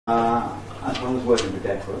as well as working with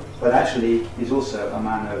DEFRA, but actually he's also a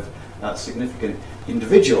man of significant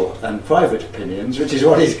individual and private opinions, which is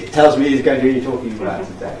what he tells me he's going to be talking about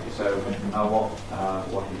today. So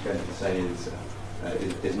what he's going to say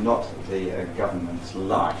is not the government's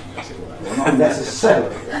line, as it were. Well, not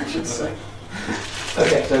necessarily, I should say.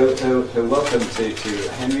 Okay, so welcome to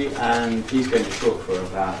Henry, and he's going to talk for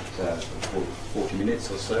about 40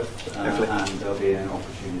 minutes or so, and there'll be an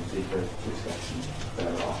opportunity for discussion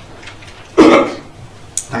thereafter.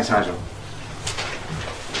 Thanks, Nigel.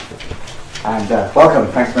 And welcome.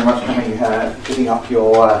 Thanks very much for giving up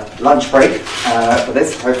your lunch break for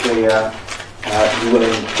this. Hopefully you will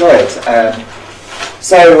enjoy it.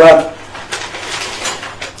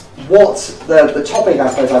 What the topic I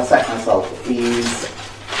suppose I've set myself is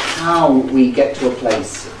how we get to a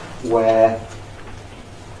place where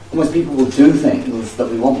almost people will do things that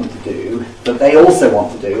we want them to do, that they also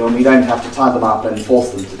want to do, and we don't have to tie them up and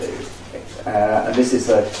force them to do. And this is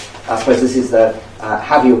I suppose this is the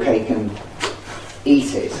have your cake and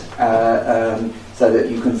eat it, so that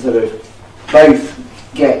you can sort of both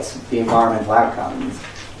get the environmental outcomes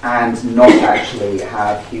and not actually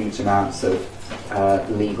have huge amounts of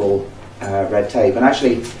legal red tape. And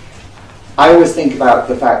actually, I always think about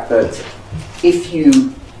the fact that if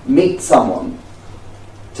you meet someone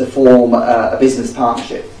to form a business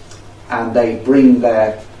partnership and they bring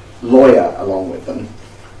their lawyer along with them,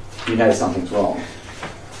 you know something's wrong.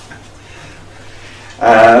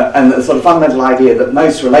 And the sort of fundamental idea that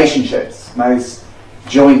most relationships, most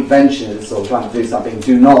joint ventures or trying to do something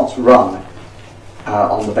do not run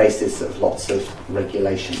on the basis of lots of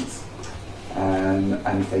regulations.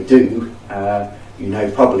 And if they do, you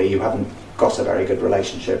know probably you haven't got a very good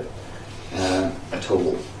relationship at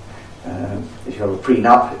all. If you have a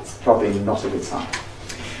prenup, it's probably not a good sign.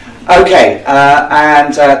 Okay,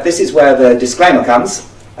 and this is where the disclaimer comes.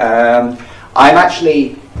 I'm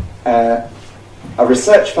actually a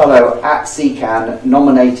research fellow at CECAN,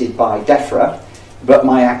 nominated by DEFRA, but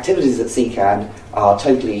my activities at CECAN are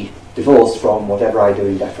totally divorced from whatever I do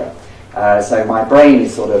in DEFRA. So my brain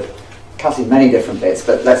is sort of cut in many different bits,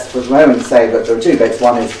 but let's for the moment say that there are two bits.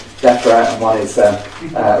 One is DEFRA and one is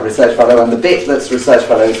a research fellow, and the bit that's research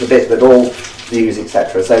fellow is the bit that all views,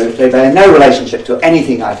 etc. So they bear no relationship to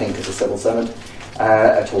anything I think as a civil servant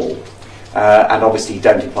at all. And obviously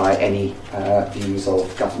don't imply any views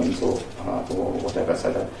of government or whatever.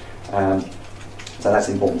 So that's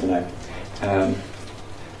important to know.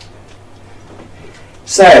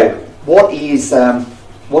 So what is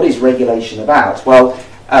regulation about? Well,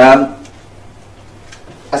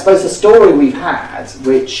 I suppose the story we've had,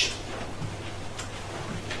 which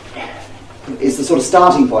is the sort of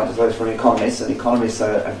starting point, I suppose, for economists, and economists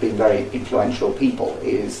have been very influential people,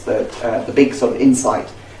 is that the big sort of insight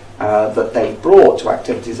that they brought to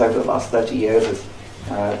activities over the last 30 years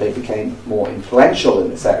as they became more influential in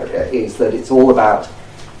this area is that it's all about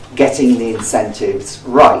getting the incentives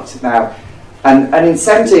right. Now, and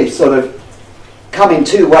incentives sort of come in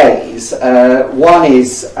two ways. One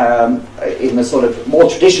is in the sort of more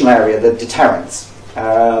traditional area, the deterrence,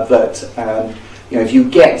 that if you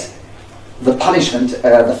get the punishment,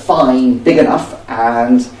 the fine big enough,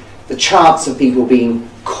 and the chance of people being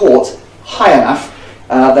caught high enough,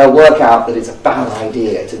 they'll work out that it's a bad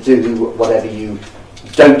idea to do whatever you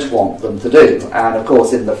don't want them to do. And of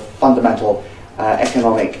course, in the fundamental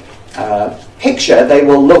economic picture, they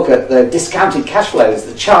will look at the discounted cash flows,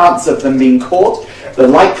 the chance of them being caught, the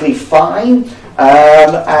likely fine,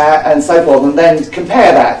 and so forth, and then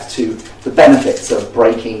compare that to the benefits of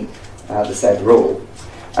breaking the said rule.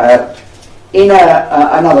 In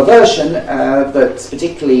another version that's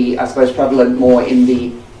particularly, I suppose, prevalent more in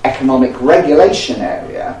the economic regulation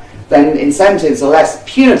area, then incentives are less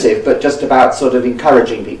punitive, but just about sort of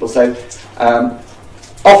encouraging people. So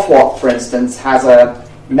Ofwat, for instance, has a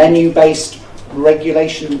menu-based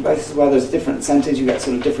regulation basis where there's different incentives. You get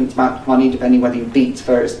sort of different amount of money depending whether you beat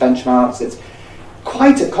various benchmarks. It's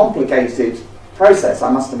quite a complicated process, I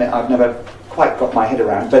must admit. I've never quite got my head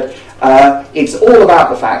around, but it's all about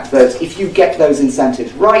the fact that if you get those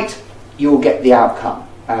incentives right, you'll get the outcome,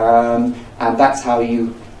 and that's how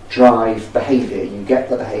you drive behaviour. You get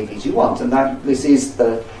the behaviours you want, and this is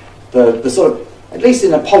the sort of, at least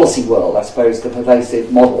in a policy world, I suppose, the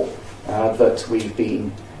pervasive model that we've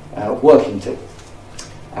been working to.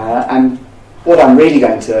 And what I'm really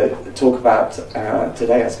going to talk about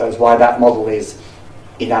today, I suppose, why that model is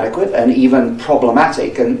inadequate and even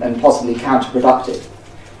problematic and possibly counterproductive.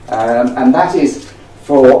 And that is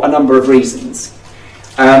for a number of reasons.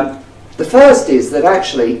 The first is that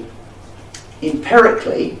actually,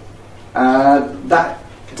 empirically, that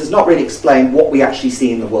does not really explain what we actually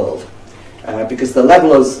see in the world. because the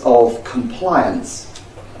levels of compliance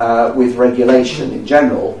with regulation in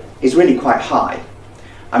general is really quite high.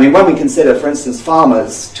 I mean, when we consider, for instance,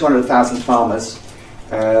 farmers, 200,000 farmers,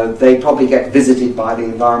 they probably get visited by the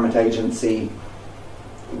Environment Agency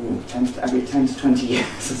every 10 to 20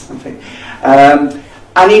 years or something.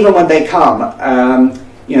 And even when they come,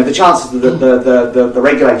 you know, the chances of the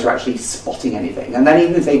regulator actually spotting anything, and then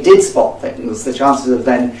even if they did spot things, the chances of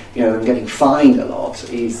then, you know, them getting fined a lot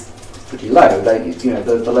is pretty low. They, you know,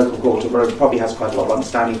 the local court probably has quite a lot of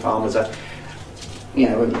understanding. Farmers are, you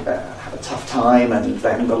know, have a tough time and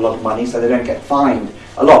they haven't got a lot of money, so they don't get fined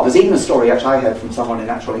a lot. There's even a story which I heard from someone in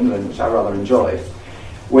Natural England, which I rather enjoyed,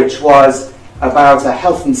 which was about a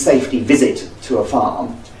health and safety visit to a farm,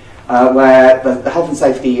 where the health and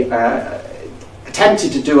safety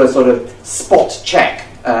attempted to do a sort of spot check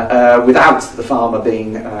without the farmer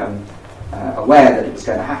being aware that it was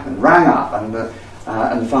going to happen. Rang up and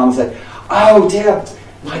the farmer said, "Oh dear,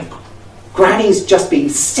 my granny's just been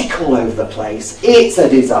sick all over the place. It's a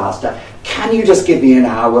disaster. Can you just give me an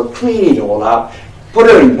hour? We'll clean it all up, put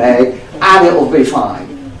her in bed, and it'll be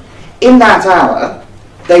fine." In that hour,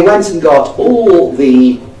 they went and got all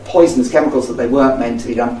the poisonous chemicals that they weren't meant to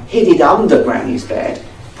be done, hid it under Granny's bed,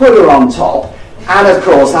 put her on top, and of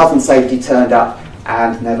course health and safety turned up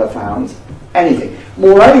and never found anything.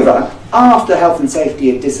 Moreover, after health and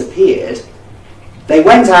safety had disappeared, they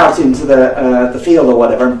went out into the field or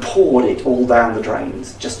whatever and poured it all down the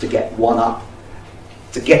drains just to get one up,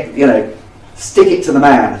 to get, you know, stick it to the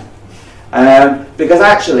man. Because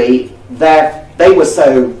actually they were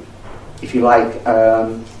so, if you like,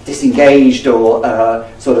 disengaged or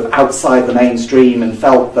sort of outside the mainstream, and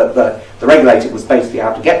felt that the regulator was basically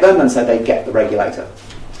out to get them, and so they'd get the regulator.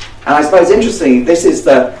 And I suppose, interestingly, this is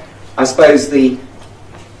the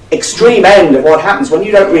extreme end of what happens when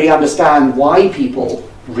you don't really understand why people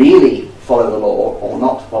really follow the law or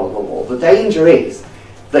not follow the law. The danger is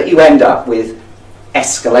that you end up with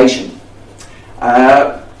escalation,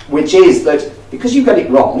 which is that because you get it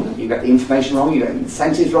wrong, you get the information wrong, you get the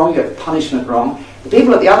incentives wrong, you get the punishment wrong, the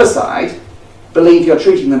people at the other side believe you're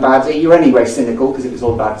treating them badly. You're anyway cynical, because if it's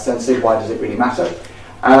all about incentive, why does it really matter?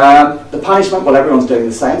 The punishment, well, everyone's doing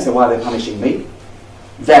the same, so why are they punishing me?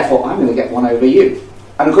 Therefore, I'm going to get one over you.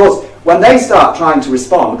 And of course, when they start trying to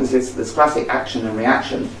respond, because it's this classic action and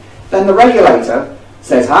reaction, then the regulator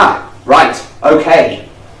says, right, okay,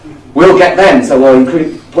 we'll get them, so we'll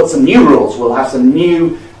put some new rules, we'll have some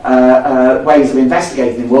new ways of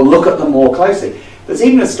investigating them, we'll look at them more closely. There's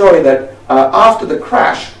even a story that after the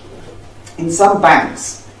crash, in some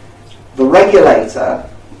banks, the regulator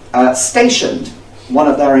stationed one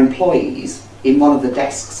of their employees in one of the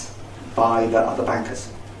desks by the other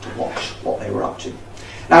bankers to watch what they were up to.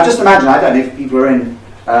 Now just imagine, I don't know if people are in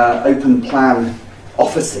open plan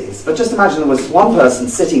offices, but just imagine there was one person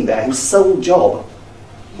sitting there whose sole job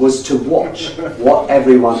was to watch what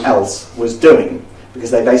everyone else was doing,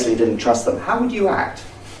 because they basically didn't trust them. How would you act?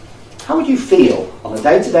 How would you feel on a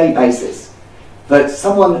day-to-day basis that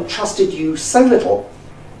someone that trusted you so little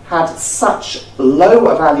had such low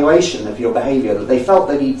evaluation of your behaviour that they felt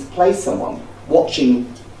they needed to place someone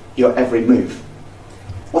watching your every move?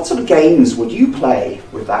 What sort of games would you play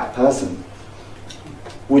with that person?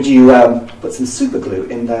 Would you put some super glue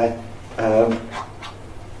in their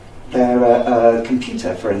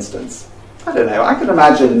computer, for instance? I don't know. I can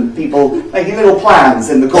imagine people making little plans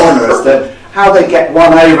in the corner as to how they get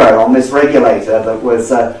one over on this regulator that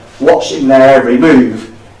was watching their every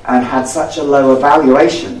move and had such a low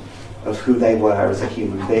evaluation of who they were as a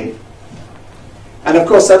human being. And of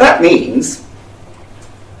course, so that means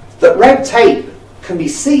that red tape can be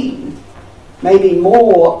seen maybe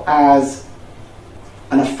more as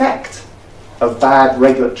an effect of bad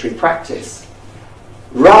regulatory practice,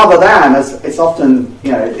 rather than, as it's often,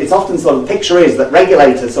 you know, it's often sort of the picture is that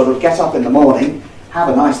regulators sort of get up in the morning, have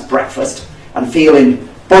a nice breakfast, and feeling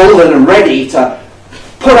bold and ready to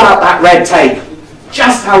put out that red tape,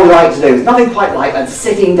 just how we like to do. There's nothing quite like that,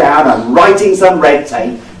 sitting down and writing some red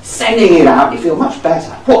tape, sending it out, you feel much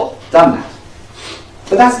better. Whoa, done that.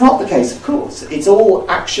 But that's not the case, of course. It's all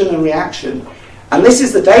action and reaction. And this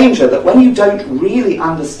is the danger, that when you don't really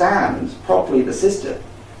understand properly the system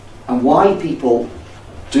and why people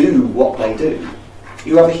do what they do,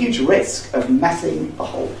 you have a huge risk of messing the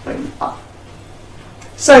whole thing up.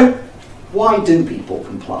 So, why do people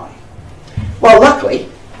comply? Well, luckily,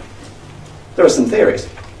 there are some theories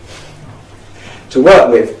to work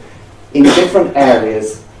with in different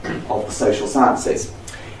areas of the social sciences.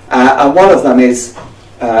 And one of them is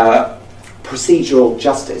procedural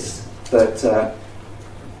justice, that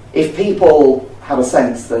if people have a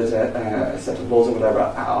sense that a set of laws or whatever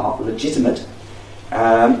are legitimate,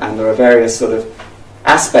 and there are various sort of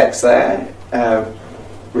aspects there.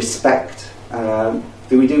 Respect.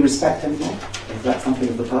 Do we do respect anymore? Is that something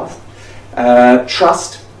of the past?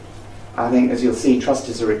 Trust. I think, as you'll see, trust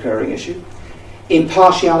is a recurring issue.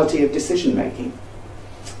 Impartiality of decision making.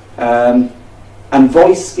 And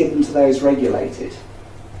voice given to those regulated.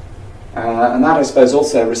 And that, I suppose,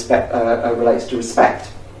 also relates to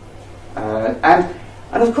respect. And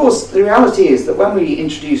of course, the reality is that when we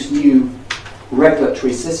introduce new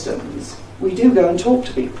regulatory systems, we do go and talk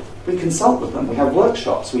to people. We consult with them. We have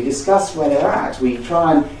workshops. We discuss where they're at. We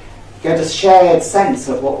try and get a shared sense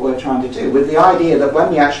of what we're trying to do, with the idea that when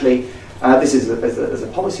we actually, this is as a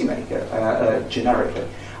policymaker, generically,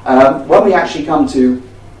 when we actually come to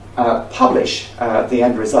publish the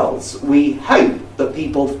end results, we hope that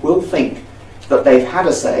people will think that they've had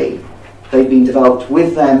a say, they've been developed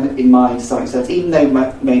with them in mind to some extent, even though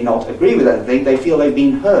they may not agree with anything, they feel they've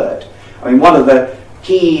been heard. I mean, one of the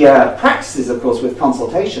key practices, of course, with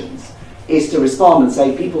consultations is to respond and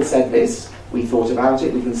say, people said this, we thought about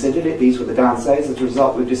it, we considered it, these were the downsides, as a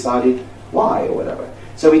result we've decided why, or whatever.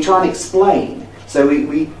 So we try and explain. So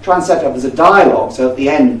we try and set up as a dialogue, so at the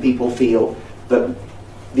end people feel that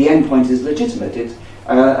the end point is legitimate.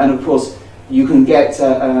 And of course, you can get,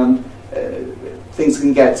 things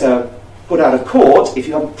can get put out of court if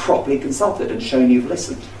you haven't properly consulted and shown you've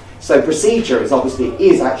listened. So procedure is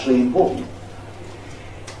actually important.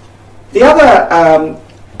 The other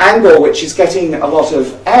angle which is getting a lot of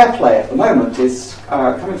airplay at the moment is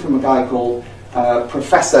coming from a guy called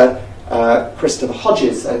Professor Christopher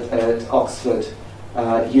Hodges at Oxford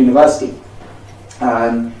University.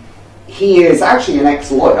 He is actually an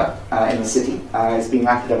ex-lawyer in the city. He's been an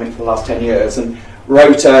academic for the last 10 years and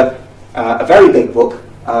wrote a very big book,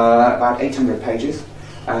 about 800 pages,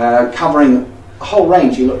 covering a whole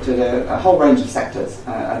range. He looked at a whole range of sectors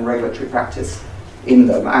and regulatory practice in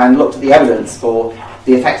them, and looked at the evidence for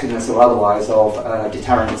the effectiveness or otherwise of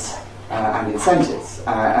deterrence and incentives,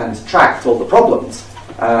 and tracked all the problems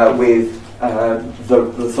with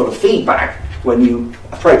the sort of feedback when you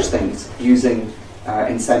approach things using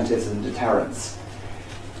incentives and deterrence.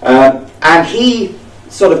 And he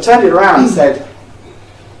sort of turned it around and said,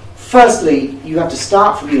 firstly, you have to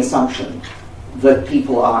start from the assumption that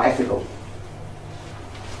people are ethical.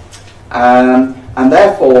 And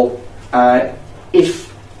therefore,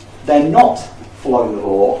 if they're not following the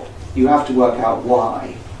law, you have to work out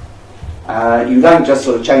why. You don't just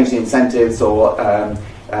sort of change the incentives or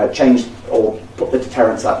change or put the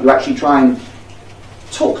deterrents up. You actually try and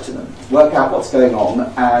talk to them, work out what's going on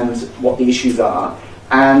and what the issues are,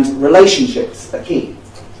 and relationships are key.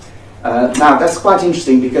 Now that's quite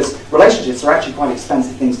interesting because relationships are actually quite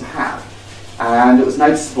expensive things to have, and it was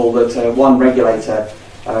noticeable that one regulator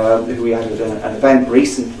who we had at an event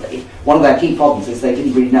recently, one of their key problems is they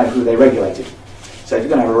didn't really know who they regulated. So if you're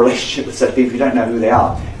going to have a relationship with certain people, you don't know who they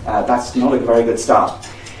are, that's not a very good start.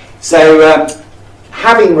 So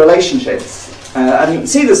having relationships, and you can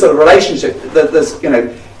see the sort of relationship that there's, you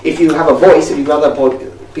know, if you have a voice, if you other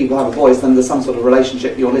people have a voice, then there's some sort of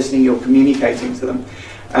relationship, you're listening, you're communicating to them.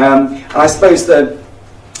 And I suppose the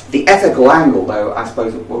ethical angle, though, I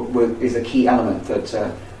suppose is a key element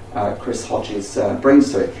that Chris Hodges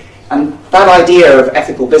brings to it. And that idea of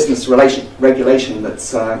ethical business regulation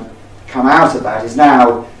that's come out of that is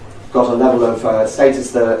now got a level of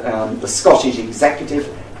status. The Scottish executive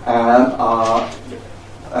are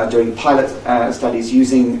doing pilot studies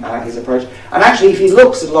using his approach. And actually, if he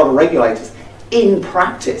looks at a lot of regulators, in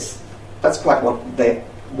practice, that's quite what they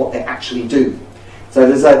actually do. So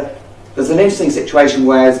there's an interesting situation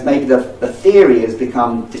where maybe the theory has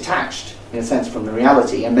become detached, in a sense, from the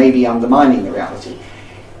reality and maybe undermining the reality.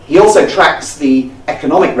 He also tracks the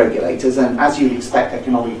economic regulators, and as you'd expect,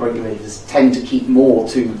 economic regulators tend to keep more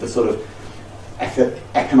to the sort of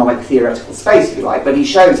economic theoretical space, if you like, but he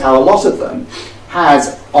shows how a lot of them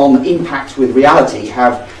has, on impact with reality,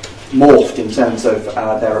 have morphed in terms of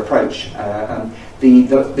their approach.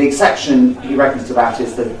 The exception he reckons to that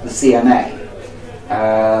is the CMA,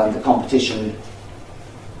 the Competition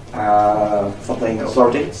something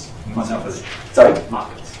Authority. Sorry?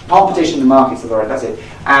 Markets. Competition and Markets Authority, that's it.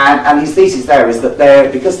 And his thesis there is that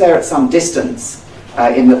because they're at some distance,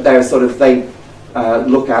 in that they're sort of, they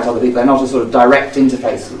look at other people, they're not a sort of direct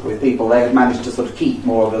interface with people, they have managed to sort of keep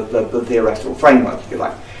more of the theoretical framework, if you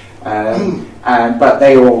like. But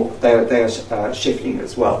they're shifting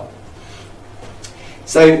as well.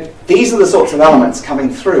 So these are the sorts of elements coming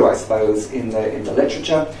through, I suppose, in the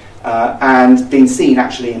literature and being seen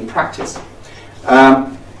actually in practice.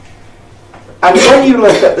 And when you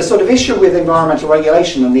look at the sort of issue with environmental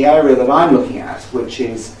regulation and the area that I'm looking at, which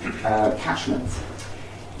is catchments,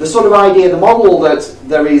 the sort of idea, the model that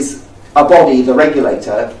there is a body, the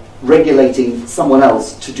regulator, regulating someone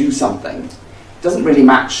else to do something, doesn't really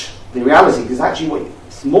match the reality, because actually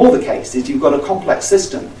what's more the case is you've got a complex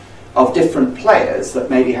system of different players that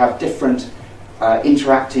maybe have different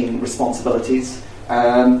interacting responsibilities,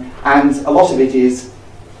 and a lot of it is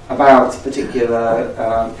about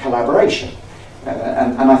particular collaboration.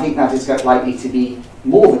 And I think that is likely to be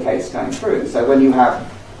more the case going through. So when you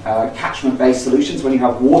have catchment-based solutions, when you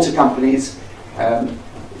have water companies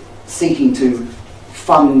seeking to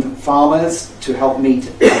fund farmers to help meet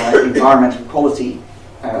environmental quality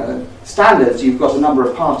standards, you've got a number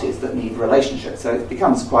of parties that need relationships. So it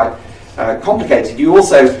becomes quite complicated. You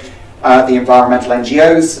also, the environmental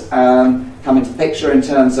NGOs come into the picture in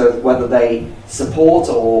terms of whether they support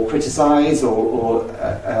or criticise or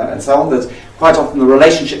and so on. There's quite often the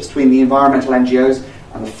relationships between the environmental NGOs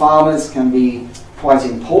and the farmers can be quite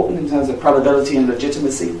important in terms of credibility and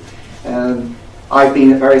legitimacy. I've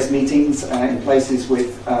been at various meetings in places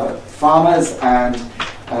with farmers, and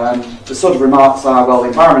the sort of remarks are, well, the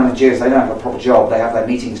environmental NGOs, they don't have a proper job, they have their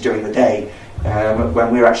meetings during the day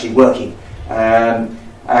when we're actually working.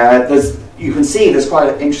 You can see there's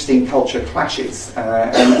quite interesting culture clashes,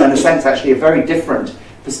 and in a sense actually a very different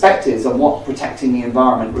perspectives on what protecting the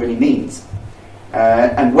environment really means.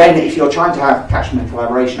 And if you're trying to have catchment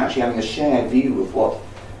collaboration, actually having a shared view of what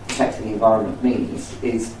protecting the environment means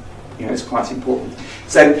is, it's quite important.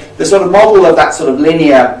 So the sort of model of that sort of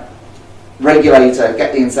linear regulator,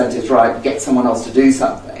 get the incentives right, get someone else to do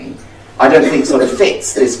something, I don't think sort of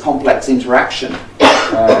fits this complex interaction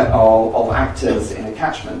of actors in a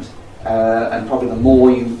catchment. And probably the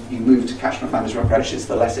more you move to catchment management approaches,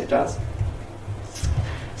 the less it does.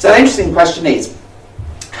 So the interesting question is,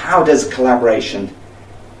 how does collaboration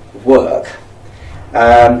work?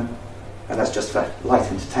 And that's just for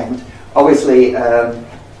light entertainment. Obviously,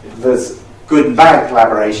 there's good and bad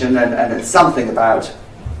collaboration, and it's something about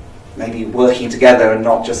maybe working together and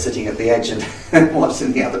not just sitting at the edge and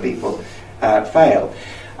watching the other people fail.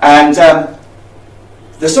 And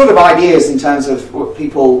the sort of ideas in terms of what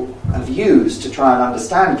people have used to try and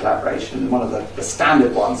understand collaboration, one of the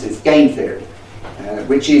standard ones is game theory,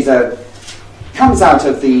 which is comes out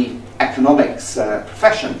of the economics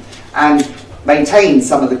profession and maintains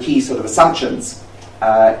some of the key sort of assumptions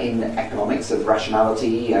in economics of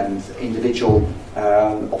rationality and individual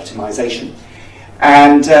optimization,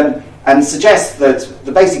 and suggests that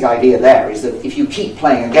the basic idea there is that if you keep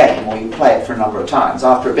playing a game, or you play it for a number of times,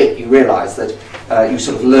 after a bit you realise that you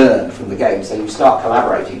sort of learn from the game, so you start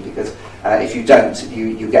collaborating, because if you don't,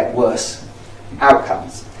 you get worse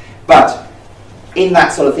outcomes. But in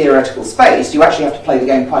that sort of theoretical space, you actually have to play the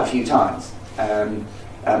game quite a few times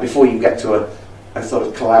before you get to a sort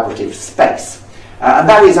of collaborative space. And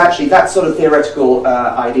that is actually, that sort of theoretical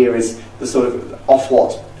idea is the sort of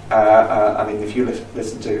what, I mean, if you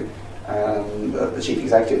listen to the chief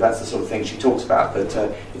executive, that's the sort of thing she talks about,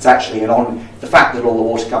 that it's actually the fact that all the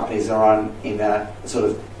water companies are in a sort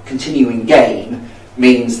of continuing game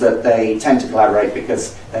means that they tend to collaborate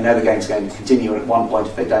because they know the game's going to continue, and at one point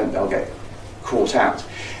if they don't, they'll get caught out.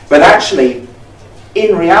 But actually,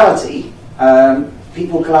 in reality,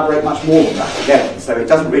 people collaborate much more than that again, so it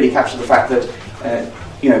doesn't really capture the fact that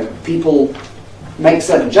people make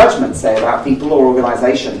certain judgments, say, about people or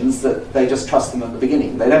organisations, that they just trust them at the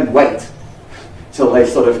beginning. They don't wait till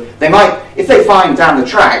they might, if they find down the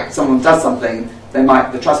track someone does something,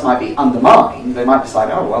 the trust might be undermined. They might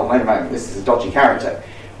decide, oh, well, wait a moment, this is a dodgy character.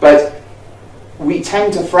 But we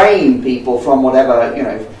tend to frame people from whatever,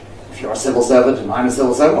 if you're a civil servant and I'm a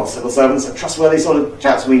civil servant, well, civil servants are trustworthy sort of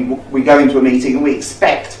chaps. We go into a meeting and we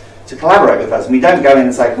expect to collaborate with us. And we don't go in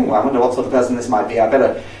and say, oh, I wonder what sort of person this might be. I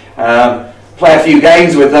better play a few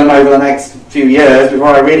games with them over the next few years before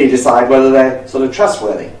I really decide whether they're sort of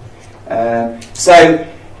trustworthy.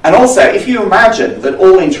 And also, if you imagine that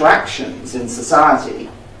all interactions in society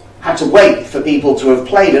had to wait for people to have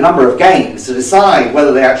played a number of games to decide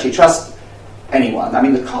whether they actually trust anyone, I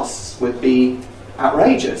mean, the costs would be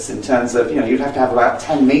outrageous in terms of, you'd have to have about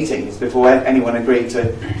 10 meetings before anyone agreed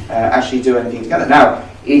to actually do anything together. Now,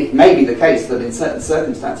 it may be the case that in certain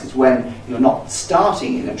circumstances, when you're not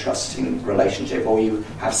starting in a trusting relationship or you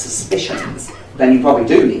have suspicions, then you probably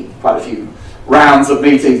do need quite a few rounds of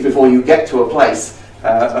meetings before you get to a place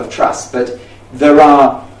of trust. But there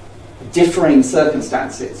are differing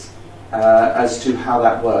circumstances as to how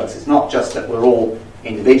that works. It's not just that we're all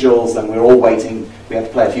individuals and we're all waiting, we have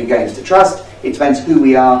to play a few games to trust. It depends who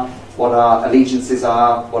we are, what our allegiances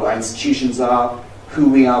are, what our institutions are, who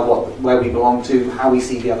we are, where we belong to, how we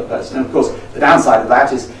see the other person. And of course, the downside of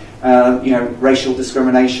that is racial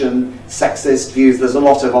discrimination, sexist views. There's a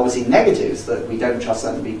lot of obviously negatives, that we don't trust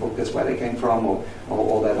certain people because where they came from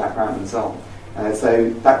or their background and so on. So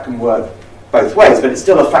that can work both ways, but it's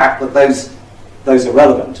still a fact that those are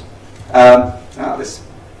relevant. This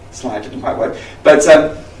slide didn't quite work. But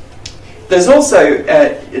there's also,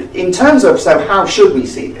 in terms of, so how should we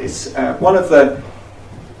see this? One of the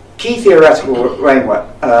key theoretical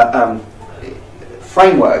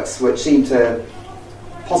frameworks which seem to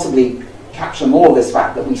possibly capture more of this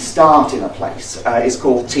fact that we start in a place is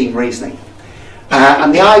called team reasoning.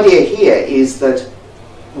 And the idea here is that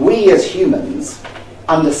we as humans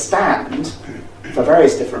understand, for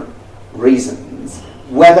various different reasons,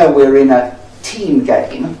 whether we're in a team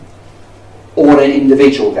game or an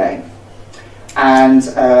individual game. And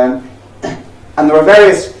there are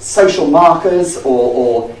various social markers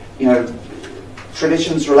or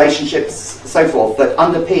traditions, relationships, so forth, that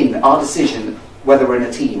underpin our decision whether we're in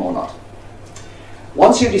a team or not.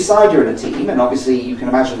 Once you decide you're in a team, and obviously you can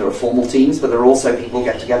imagine there are formal teams, but there are also people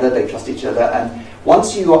get together, they trust each other, and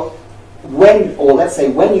once you are,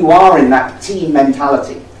 when you are in that team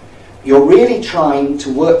mentality, you're really trying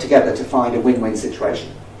to work together to find a win-win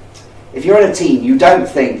situation. If you're in a team, you don't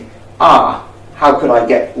think, how could I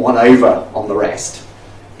get one over on the rest?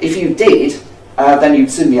 If you did, then you'd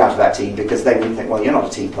soon be out of that team, because they would think, well, you're not a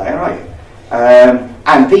team player, are you?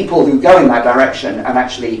 And people who go in that direction and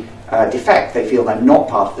actually defect, they feel they're not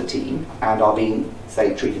part of the team and are being,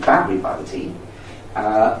 say, treated badly by the team,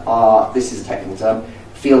 this is a technical term,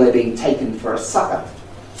 feel they're being taken for a sucker,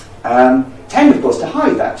 tend, of course, to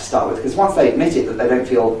hide that to start with, because once they admit it that they don't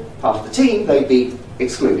feel part of the team, they'd be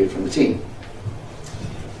excluded from the team.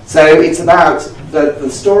 So it's about, the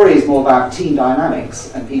story is more about team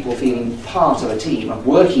dynamics and people feeling part of a team and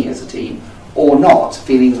working as a team, or not,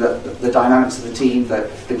 feeling that the dynamics of the team,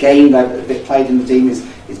 the game that they've played in the team is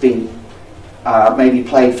being maybe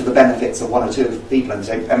played for the benefits of one or two of the people. And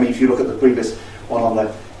so, I mean, if you look at the previous one on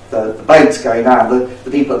the boats going down,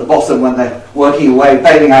 the people at the bottom, when they're working away,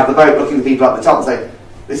 bailing out the boat, looking at the people at the top and say,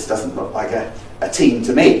 this doesn't look like a team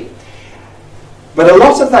to me. But a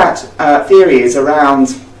lot of that theory is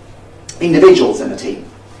around individuals in a team.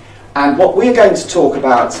 And what we're going to talk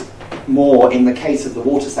about more in the case of the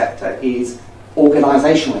water sector is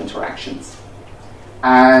organisational interactions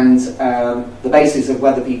and the basis of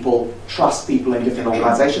whether people trust people in different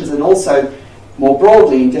organisations, and also more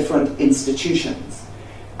broadly in different institutions.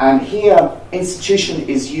 And here, institution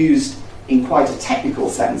is used in quite a technical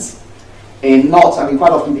sense. Quite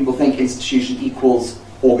often people think institution equals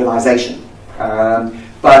organisation.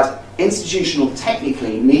 But institutional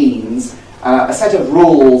technically means a set of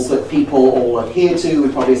rules that people all adhere to,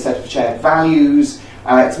 with probably a set of shared values.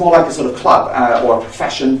 It's more like a sort of club or a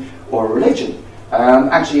profession or a religion.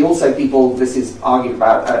 Actually, also this is argued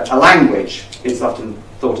about, a language is often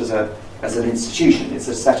thought as an institution. It's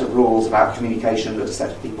a set of rules about communication that a set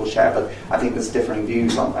of people share, but I think there's differing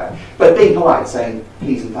views on that. But being polite, saying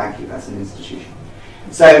please and thank you, that's an institution.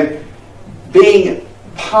 So being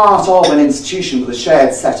part of an institution with a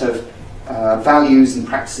shared set of values and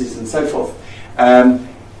practices and so forth,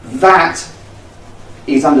 that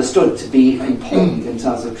is understood to be important in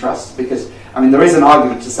terms of trust, because there is an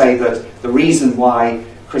argument to say that the reason why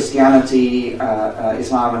Christianity,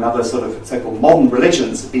 Islam and other sort of so-called modern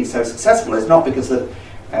religions have been so successful is not because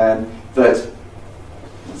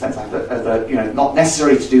not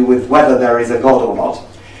necessarily to do with whether there is a God or not,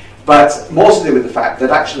 but more to do with the fact that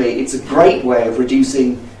actually it's a great way of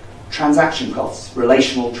reducing transaction costs,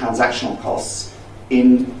 relational transactional costs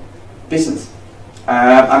in business.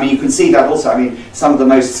 You can see that also. Some of the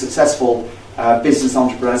most successful business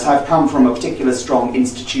entrepreneurs have come from a particular strong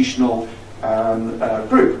institutional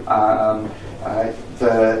group.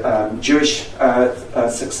 The Jewish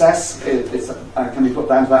success can be put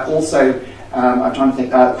down to that. Also, I'm trying to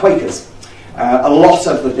think, Quakers. A lot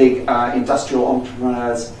of the big industrial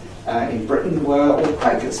entrepreneurs in Britain were all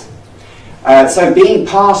Quakers. So being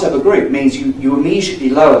part of a group means you immediately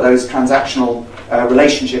lower those transactional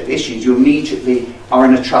relationship issues. You immediately are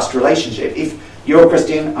in a trust relationship. If you're a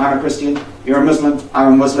Christian, I'm a Christian, you're a Muslim,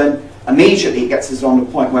 I'm a Muslim, immediately it gets us on the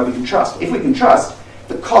point where we can trust. If we can trust,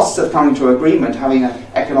 the costs of coming to agreement, having an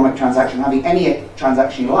economic transaction, having any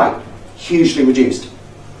transaction you like, hugely reduced.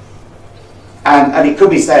 And it could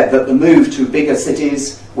be said that the move to bigger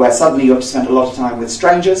cities, where suddenly you have to spend a lot of time with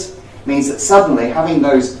strangers, means that suddenly having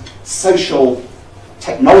those social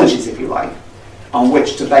technologies, if you like, on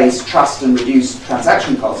which to base trust and reduce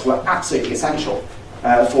transaction costs were absolutely essential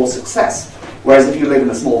for success. Whereas if you live in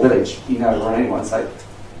a small village, or anyone, so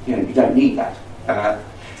you don't need that.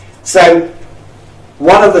 So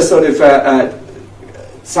one of the sort of,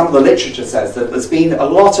 some of the literature says that there's been a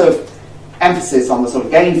lot of emphasis on the sort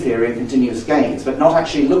of game theory and continuous gains, but not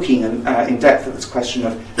actually looking in depth at this question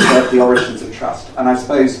of the origins of trust. And I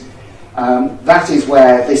suppose that is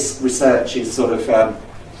where this research is sort of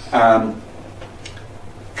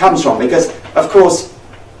comes from, because of course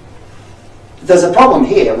there's a problem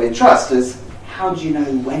here with trust. Is how do you know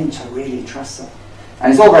when to really trust them?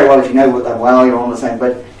 And it's all very well if you know them well, you're on the same,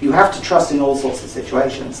 but you have to trust in all sorts of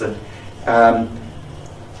situations. And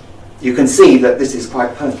you can see that this is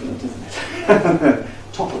quite pertinent, isn't it?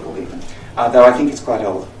 Topical even, though I think it's quite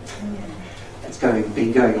old. It's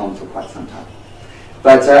been going on for quite some time.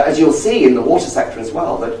 But as you'll see in the water sector as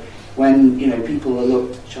well, that when people are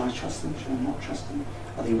looked, shall I trust them? Shall I not trust them?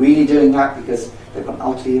 Are they really doing that because they've got an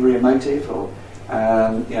ulterior motive, or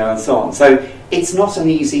and so on? So it's not an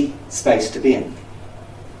easy space to be in.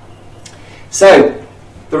 So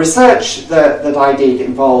the research that I did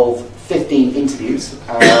involved 15 interviews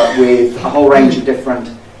with a whole range of different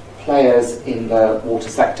players in the water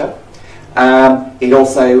sector. It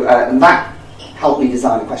also, and that helped me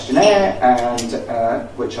design a questionnaire, and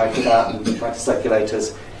which I put out and tried to circulate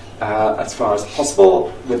as far as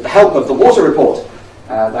possible with the help of the Water Report,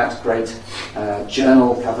 that great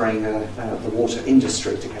journal covering the water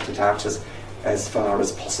industry, to get it out as far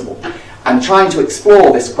as possible, and trying to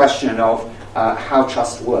explore this question of how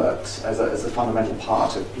trust works as a fundamental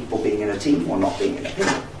part of people being in a team or not being in a team.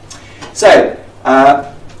 So,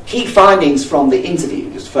 key findings from the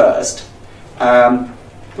interviews first. Now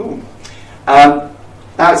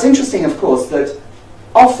it's interesting, of course, that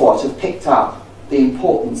Ofwat have picked up the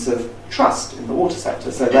importance of trust in the water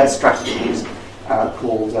sector, so their strategy is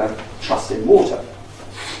called Trust in Water.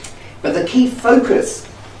 But the key focus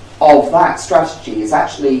of that strategy is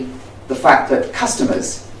actually the fact that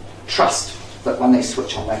customers trust that when they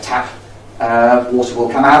switch on their tap, water will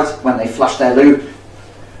come out. When they flush their loo,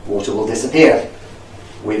 water will disappear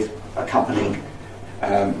with accompanying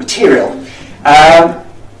material.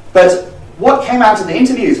 But what came out of the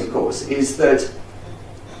interviews, of course, is that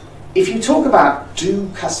if you talk about do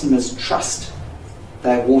customers trust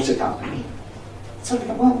their water company, sort of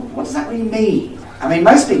go, well, what does that really mean? I mean,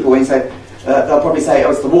 most people, when you say, they'll probably say,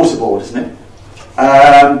 oh, it's the water board, isn't it?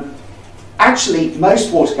 Actually,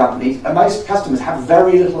 most water companies, most customers have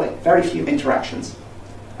very few interactions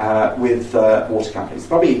with water companies.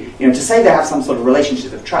 Probably, to say they have some sort of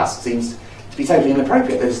relationship of trust seems to be totally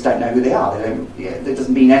inappropriate. They just don't know who they are. They don't. It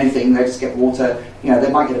doesn't mean anything. They just get water.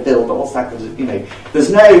 They might get a bill, but what's that? There's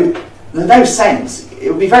no sense. It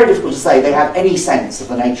would be very difficult to say they have any sense of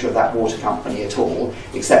the nature of that water company at all,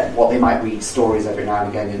 except what they might read stories every now and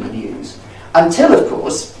again in the news. Until, of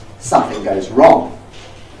course, something goes wrong.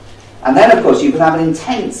 And then, of course, you can have an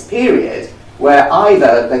intense period where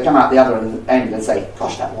either they come out the other end and say,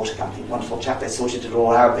 gosh, that water company, wonderful chap, they sorted it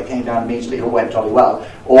all out, they came down immediately, it all went jolly well.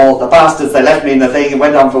 Or the bastards, they left me in the thing, it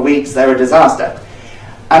went on for weeks, they're a disaster.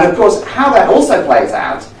 And, of course, how that also plays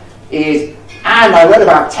out is, and I read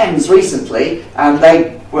about Thames recently, and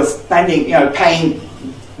they were spending, paying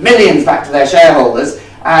millions back to their shareholders,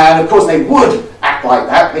 and, of course, they would act like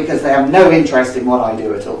that because they have no interest in what I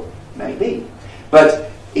do at all. Maybe. But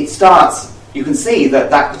it starts, you can see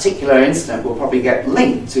that particular incident will probably get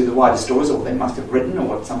linked to the wider stories, or they must have written, or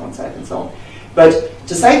what someone said, and so on. But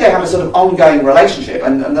to say they have a sort of ongoing relationship,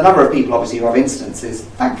 and the number of people obviously who have incidents is,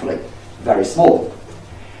 thankfully, very small.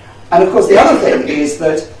 And of course the other thing is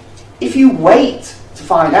that if you wait to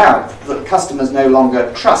find out that customers no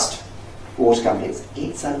longer trust water companies,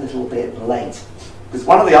 it's a little bit late. Because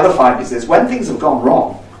one of the other findings is when things have gone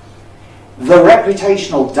wrong, the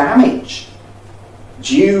reputational damage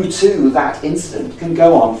due to that incident can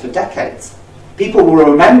go on for decades. People will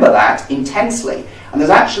remember that intensely, and there's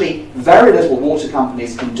actually very little water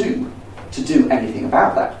companies can do to do anything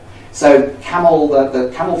about that. So the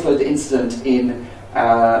Camelford incident in,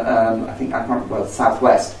 I can't remember, the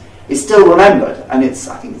southwest, is still remembered, and I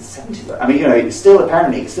think it's 70. I mean, it's still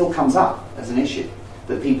apparently, it still comes up as an issue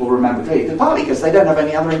that people remember clearly. Partly because they don't have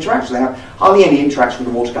any other interaction. They have hardly any interaction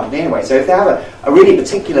with the water company anyway. So if they have a really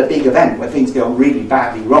particular big event where things go really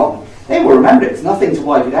badly wrong, they will remember it. There's nothing to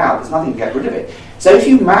wipe it out. There's nothing to get rid of it. So if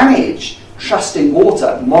you manage trust in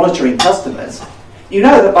water, monitoring customers, you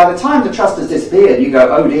know that by the time the trust has disappeared, you go,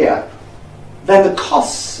 oh dear, then the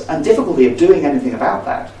costs and difficulty of doing anything about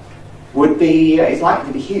that is likely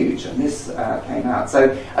to be huge. And this came out.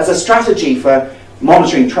 So as a strategy for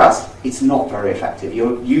monitoring trust, it's not very effective.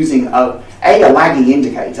 You're using a lagging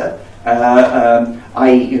indicator,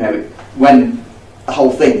 i.e., when the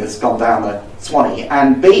whole thing has gone down the Swanee,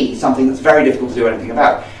 and B, something that's very difficult to do anything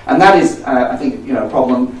about. And that is, I think, a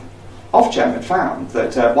problem Ofgem had found,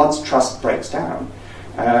 that once trust breaks down,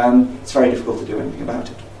 it's very difficult to do anything about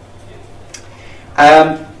it.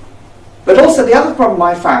 But also the other problem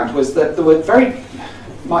I found was that there were very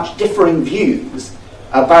much differing views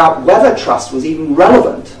about whether trust was even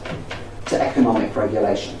relevant to economic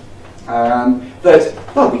regulation. That,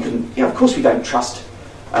 well, we couldn't, of course we don't trust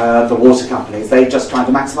the water companies, they're just trying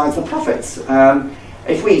to maximise the profits.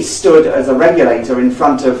 If we stood as a regulator in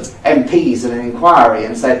front of MPs in an inquiry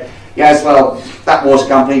and said, yes, well, that water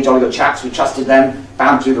company, jolly good chaps, we trusted them,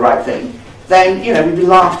 bound to do the right thing, then, we'd be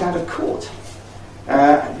laughed out of court.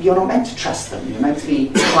 You're not meant to trust them, you're meant to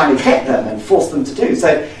be trying to get them and force them to do.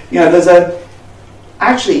 So,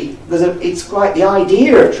 it's quite, the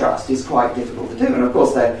idea of trust is quite difficult to do. And of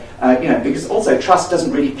course, because also trust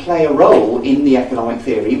doesn't really play a role in the economic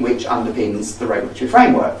theory which underpins the regulatory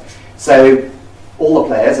framework. So all the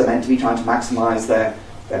players are meant to be trying to maximise their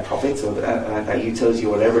profits or their utility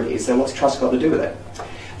or whatever it is. So what's trust got to do with it?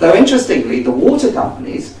 Though interestingly, the water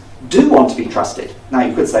companies do want to be trusted. Now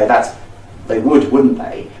you could say they would, wouldn't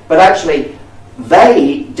they? But actually,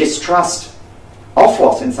 they distrust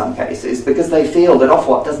Ofwat in some cases because they feel that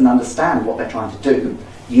Ofwat doesn't understand what they're trying to do,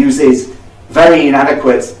 uses very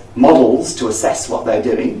inadequate models to assess what they're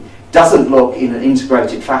doing, doesn't look in an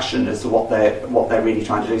integrated fashion as to what they're really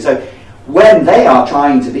trying to do. So when they are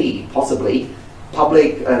trying to be possibly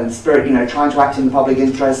public and spirit, trying to act in the public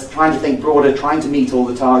interest, trying to think broader, trying to meet all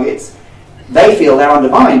the targets, they feel they're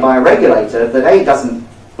undermined by a regulator that A, doesn't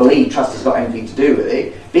believe trust has got anything to do with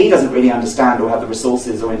it, B, doesn't really understand or have the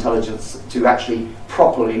resources or intelligence to actually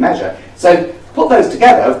properly measure. So put those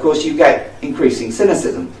together, of course, you get increasing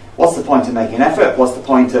cynicism. What's the point of making an effort? What's the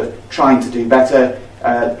point of trying to do better,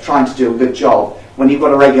 trying to do a good job, when you've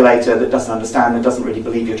got a regulator that doesn't understand and doesn't really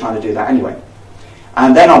believe you're trying to do that anyway?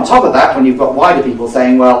 And then on top of that, when you've got wider people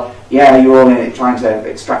saying, well, yeah, you're all in it trying to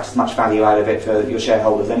extract as much value out of it for your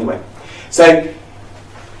shareholders anyway. So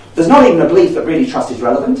there's not even a belief that really trust is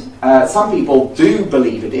relevant. Some people do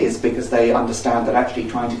believe it is because they understand that actually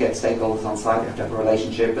trying to get stakeholders on side, you have to have a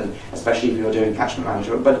relationship, and especially if you're doing catchment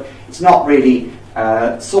management, but it's not really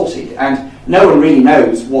sorted, and no one really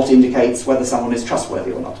knows what indicates whether someone is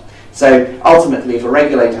trustworthy or not. So ultimately, if a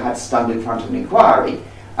regulator had to stand in front of an inquiry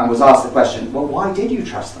and was asked the question, well, why did you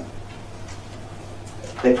trust them?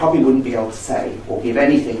 They probably wouldn't be able to say or give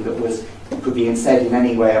anything that could be said in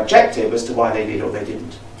any way objective as to why they did or they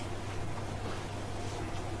didn't.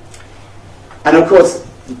 And of course,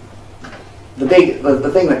 the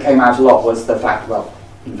thing that came out a lot was the fact, well,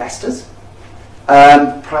 investors,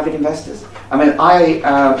 private investors. I mean,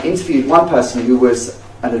 I interviewed one person who was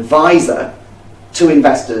an advisor to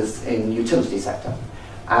investors in the utility sector,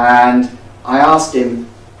 and I asked him,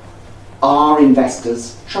 are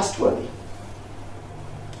investors trustworthy?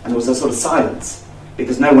 And there was a sort of silence,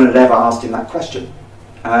 because no one had ever asked him that question.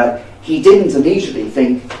 He didn't immediately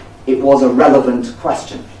think it was a relevant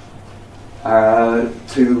question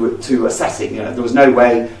to assessing. There was no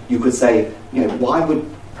way you could say, why would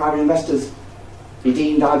private investors be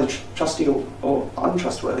deemed either trusty or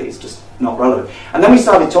untrustworthy? It's just not relevant. And then we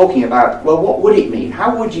started talking about, well, what would it mean?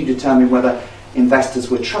 How would you determine whether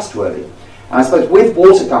investors were trustworthy? And I suppose with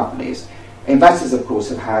water companies, investors, of course,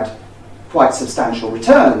 have had quite substantial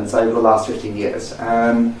returns over the last 15 years.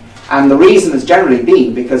 And the reason has generally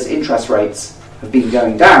been because interest rates have been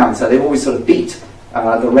going down, so they've always sort of beat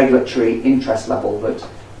the regulatory interest level that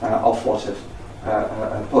Ofwat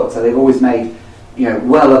have put. So they've always made,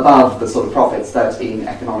 well above the sort of profits that in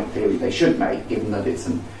economic theory they should make, given that it's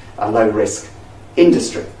a low-risk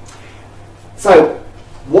industry. So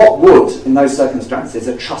what would, in those circumstances,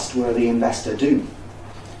 a trustworthy investor do?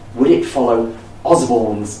 Would it follow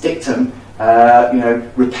Osborne's dictum,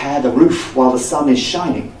 repair the roof while the sun is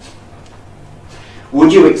shining?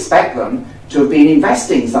 Would you expect them to have been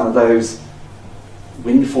investing some of those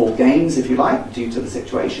windfall gains, if you like, due to the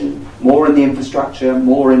situation, more in the infrastructure,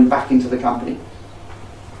 more back into the company?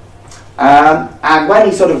 And when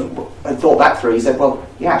he sort of had thought that through, he said, well,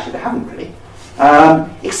 yeah, actually they haven't really.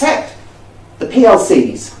 Except the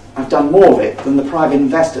PLCs have done more of it than the private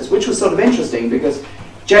investors, which was sort of interesting because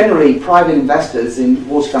generally private investors in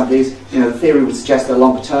water companies, the theory would suggest they're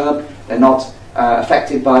longer term, they're not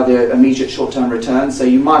affected by the immediate short-term returns, so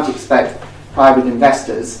you might expect private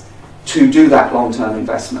investors to do that long-term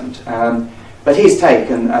investment. But his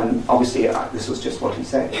take, and obviously this was just what he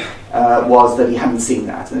said, was that he hadn't seen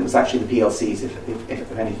that, and it was actually the PLCs,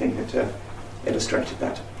 if anything, had illustrated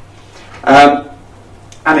that.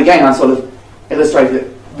 And again, I sort of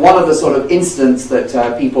illustrated one of the sort of incidents that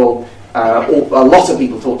a lot of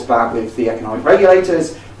people talked about with the economic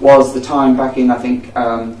regulators was the time back in, I think,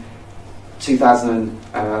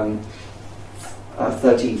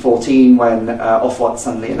 2013-14, when Ofwat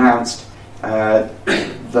suddenly announced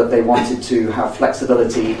that they wanted to have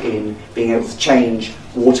flexibility in being able to change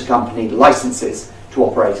water company licenses to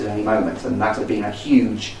operate at any moment, and that had been a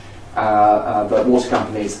huge, but water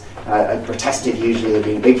companies had protested. Usually there'd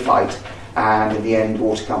been a big fight, and in the end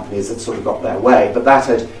water companies had sort of got their way, but that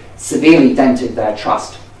had severely dented their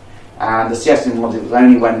trust. And the suggestion was it was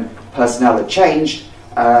only when personnel had changed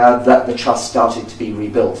that the trust started to be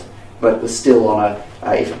rebuilt, but it was still on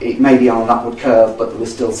it may be on an upward curve, but there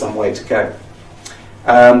was still some way to go.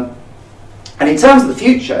 And in terms of the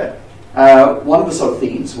future, one of the sort of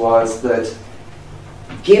themes was that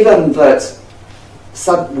given that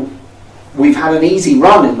we've had an easy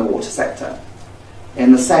run in the water sector,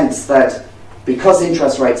 in the sense that because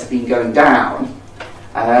interest rates have been going down,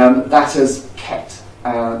 that has kept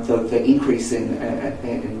the increase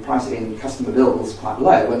in price in customer bills quite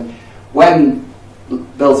low. And when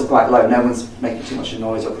bills are quite low, no one's making too much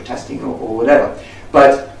noise or protesting or whatever.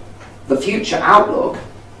 But the future outlook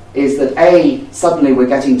is that suddenly we're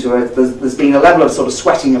getting to there's been a level of sort of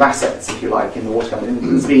sweating of assets, if you like, in the water company.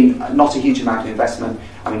 There's been not a huge amount of investment.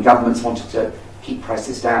 I mean, governments wanted to keep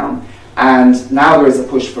prices down, and now there is a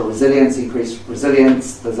push for resilience, increased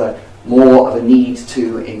resilience. There's more of a need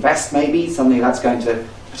to invest, maybe. Suddenly that's going to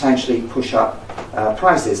potentially push up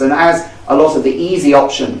prices. And as a lot of the easy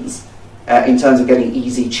options in terms of getting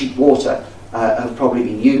easy, cheap water have probably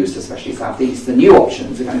been used, especially South East, the new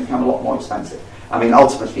options are going to become a lot more expensive. I mean,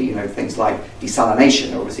 ultimately, things like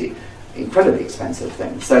desalination are obviously incredibly expensive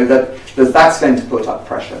things. So that's going to put up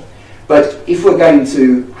pressure. But if we're going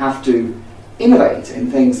to have to innovate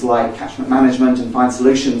in things like catchment management and find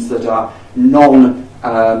solutions that are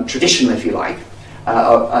non-traditional, if you like,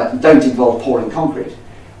 don't involve pouring concrete,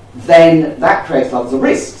 then that creates lots of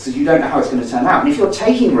risks, because you don't know how it's going to turn out. And if you're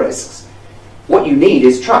taking risks, what you need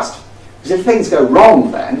is trust. Because if things go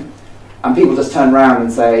wrong then, and people just turn around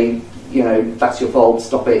and say, that's your fault,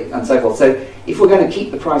 stop it, and so forth. So if we're going to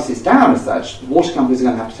keep the prices down as such, water companies are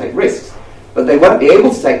going to have to take risks. But they won't be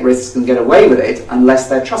able to take risks and get away with it unless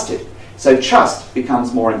they're trusted. So trust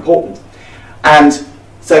becomes more important. And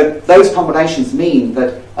so those combinations mean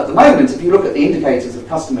that at the moment, if you look at the indicators of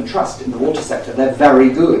customer trust in the water sector, they're very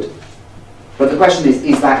good. But the question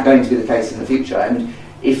is that going to be the case in the future? And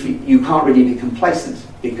if you can't really be complacent,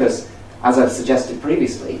 because, as I've suggested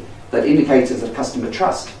previously, that indicators of customer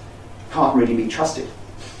trust can't really be trusted,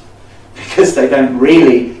 because they don't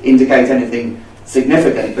really indicate anything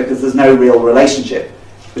significant, because there's no real relationship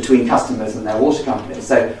between customers and their water companies.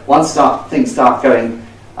 So once things start going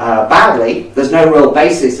badly, there's no real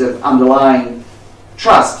basis of underlying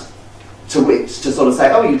trust to which to sort of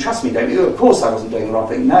say, oh, you trust me, don't you? Of course I wasn't doing the wrong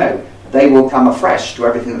thing. No, they will come afresh to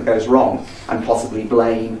everything that goes wrong and possibly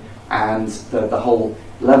blame, and the whole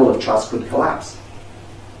level of trust could collapse.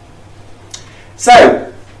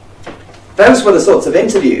 So those were the sorts of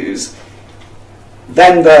interviews.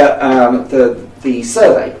 Then the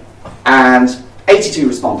survey, and 82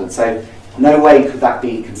 respondents, so no way could that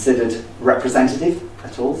be considered representative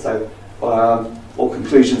at all, so all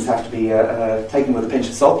conclusions have to be taken with a pinch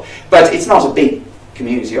of salt. But it's not a big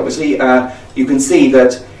community, obviously. You can see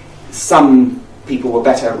that some people were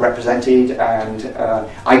better represented, and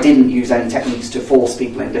I didn't use any techniques to force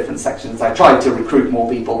people in different sections. I tried to recruit more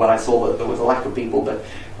people when I saw that there was a lack of people, but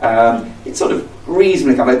it's sort of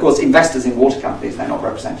reasonably covered. Of course, investors in water companies, they're not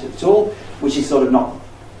represented at all, which is sort of not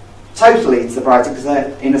totally surprising, because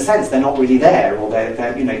in a sense they're not really there, or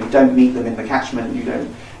they're you don't meet them in the catchment. You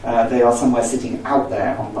don't. They are somewhere sitting out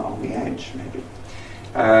there on the edge, maybe.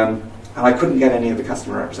 And I couldn't get any of the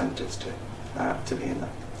customer representatives to be in there.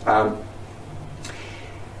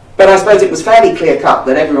 But I suppose it was fairly clear-cut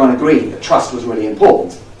that everyone agreed that trust was really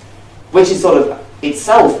important, which is sort of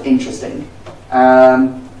itself interesting,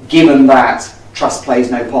 given that trust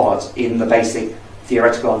plays no part in the basic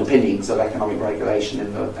theoretical underpinnings of economic regulation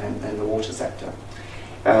in the water sector,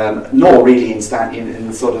 nor really in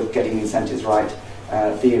the sort of getting incentives right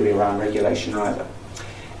theory around regulation either.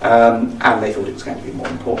 And they thought it was going to be more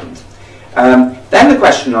important. Then the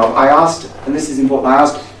question I asked, and this is important, I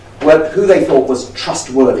asked who they thought was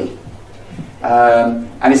trustworthy.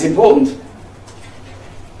 And it's important.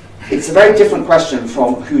 It's a very different question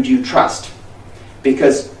from who do you trust,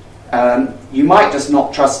 because you might just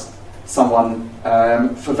not trust someone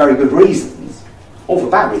for very good reasons, or for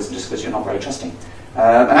bad reasons, just because you're not very trusting.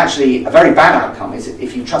 And actually, a very bad outcome is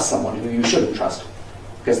if you trust someone who you shouldn't trust,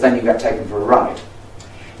 because then you get taken for a ride.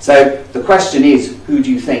 So the question is, who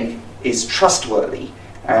do you think is trustworthy,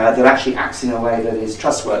 that actually acts in a way that is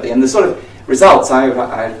trustworthy? And the sort of results, I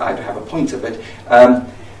have a pointer, but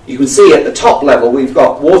you can see at the top level we've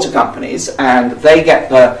got water companies, and they get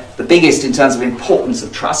the biggest in terms of importance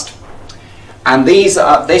of trust. And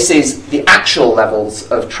this is the actual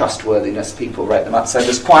levels of trustworthiness. People rate them up. So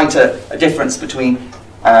there's quite a difference between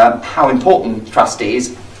how important trust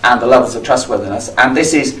is and the levels of trustworthiness. And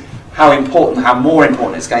this is how more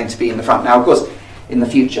important it's going to be in the front. Now, of course, in the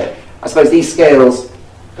future, I suppose these scales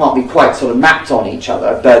can't be quite sort of mapped on each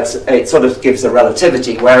other, but it sort of gives a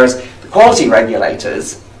relativity, whereas the quality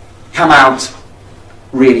regulators come out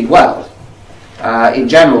really well. In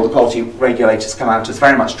general, the quality regulators come out as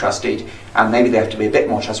very much trusted, and maybe they have to be a bit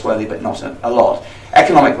more trustworthy, but not a lot.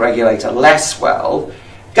 Economic regulator, less well.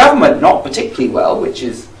 Government, not particularly well, which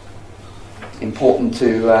is important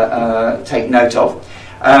to take note of.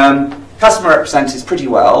 Customer representatives, pretty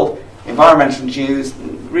well. Environmental issues,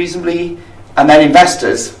 reasonably. And then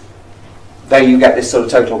investors, there you get this sort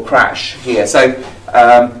of total crash here. So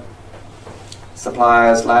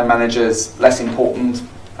suppliers, land managers, less important.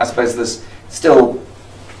 I suppose there's still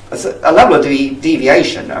a level of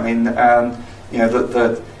deviation. I mean, you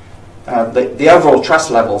know, the overall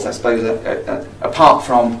trust levels, I suppose, apart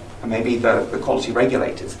from maybe the quality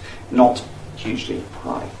regulators, not hugely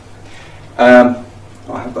high.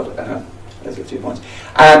 I've got those are 2 points.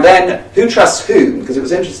 And then who trusts whom? Because it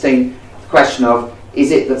was interesting, the question of,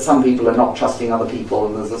 is it that some people are not trusting other people,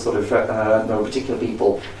 and there's a sort of there are particular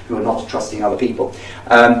people who are not trusting other people.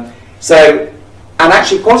 And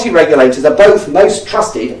actually quality regulators are both most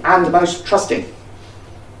trusted and most trusting,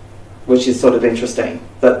 which is sort of interesting.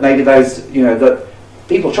 That maybe those, you know, that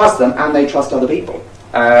people trust them and they trust other people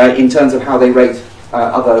in terms of how they rate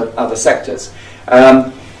other sectors.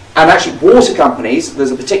 And actually water companies,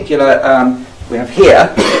 there's a particular, we have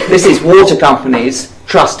here, this is water companies'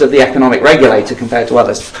 trust of the economic regulator compared to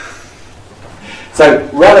others. So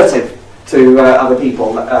relative to other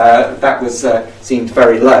people, that was seemed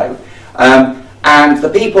very low. And the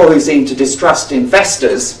people who seem to distrust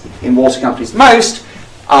investors in water companies most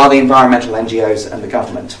are the environmental NGOs and the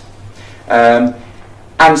government.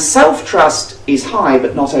 And self-trust is high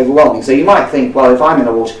but not overwhelming. So you might think, well, if I'm in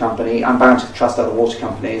a water company, I'm bound to trust other water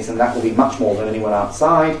companies, and that will be much more than anyone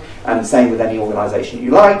outside, and same with any organisation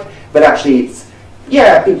you like. But actually, it's,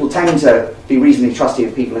 yeah, people tend to be reasonably trusty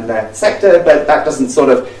of people in their sector, but that doesn't sort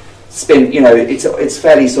of spin, you know, it's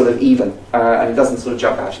fairly sort of even, and it doesn't sort of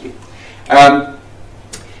jump out at you.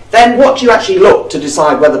 Then what do you actually look to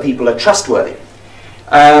decide whether people are trustworthy?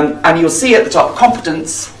 And you'll see at the top,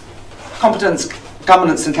 competence,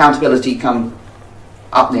 governance and accountability come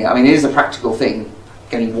up near. I mean, it is a practical thing,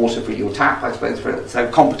 getting water for your tap, I suppose. So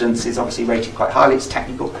competence is obviously rated quite highly, it's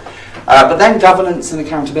technical. But then governance and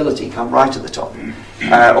accountability come right at the top.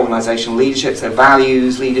 Organisational leadership, so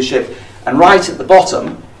values, leadership, and right at the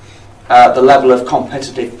bottom, the level of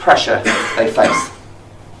competitive pressure they face.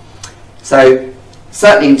 So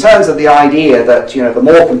certainly in terms of the idea that, you know, the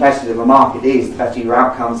more competitive a market is, the better your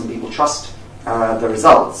outcomes and people trust the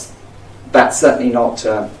results, that's certainly not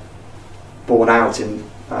borne out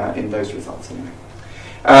in those results anyway.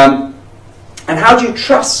 And how do you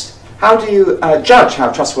trust? How do you judge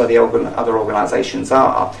how trustworthy other organisations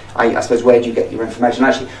are? I suppose, where do you get your information?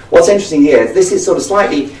 Actually, what's interesting here is this is sort of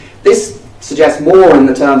slightly, this suggests more in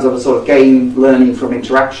the terms of a sort of gain learning from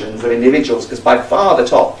interactions of individuals, because by far the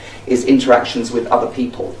top is interactions with other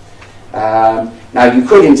people. Now you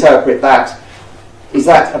could interpret that, is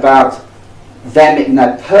that about them in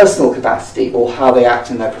their personal capacity or how they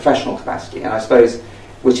act in their professional capacity? And I suppose,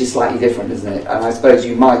 which is slightly different, isn't it? And I suppose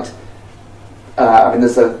you might, I mean,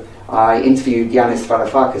 I interviewed Yanis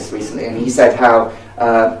Varoufakis recently, and he said how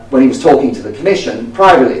when he was talking to the Commission,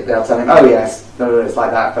 privately they'll tell him, oh yes, no, it's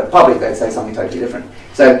like that, but publicly they'd say something totally different.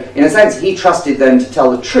 So in a sense, he trusted them to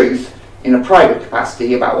tell the truth in a private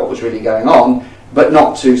capacity about what was really going on, but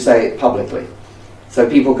not to say it publicly. So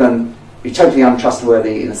people can be totally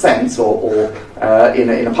untrustworthy in a sense, or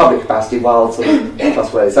in a public capacity, while sort of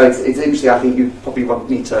trustworthy. So it's interesting. I think you probably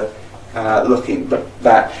need to look in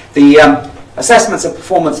that. The assessments of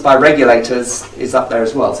performance by regulators is up there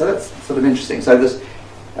as well. So that's sort of interesting. So there's,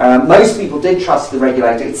 most people did trust the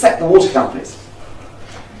regulator, except the water companies.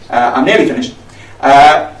 I'm nearly finished.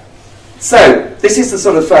 So this is the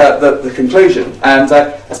sort of the conclusion. And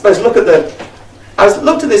I suppose I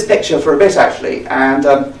looked at this picture for a bit actually, and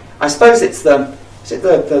I suppose it's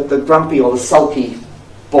the grumpy or the sulky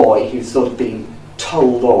boy who's sort of been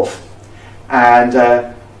told off,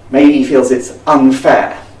 and maybe he feels it's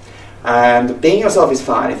unfair. And being yourself is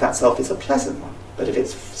fine if that self is a pleasant one, but if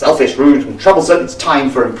it's selfish, rude, and troublesome, it's time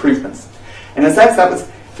for improvements. In a sense, that was,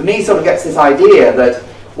 for me, sort of gets this idea that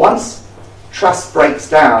once trust breaks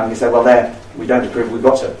down, you say, well, we don't approve, we've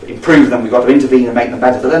got to improve them, we've got to intervene and make them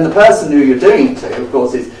better. But then the person who you're doing it to, of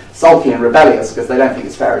course, is sulky and rebellious because they don't think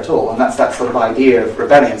it's fair at all, and that's that sort of idea of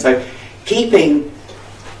rebellion. So keeping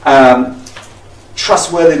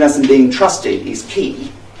trustworthiness and being trusted is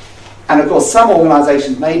key. And of course, some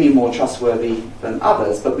organisations may be more trustworthy than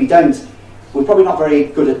others, but we're probably not very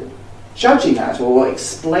good at judging that or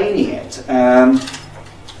explaining it. And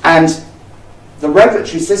the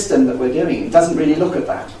regulatory system that we're doing doesn't really look at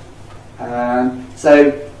that.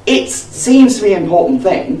 So it seems to be an important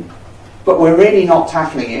thing, but we're really not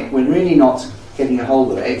tackling it, we're really not getting a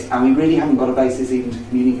hold of it, and we really haven't got a basis even to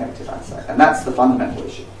communicate it, I'd say. And that's the fundamental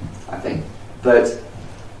issue, I think. But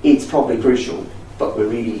it's probably crucial, but we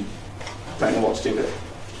really don't know what to do with it.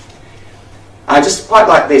 I just quite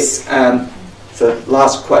like this, the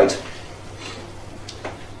last quote.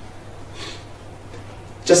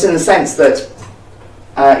 Just in the sense that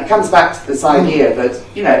it comes back to this idea that,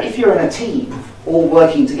 you know, if you're in a team all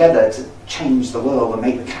working together to change the world and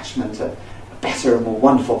make the catchment a better and more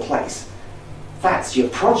wonderful place, that's your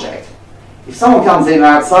project. If someone comes in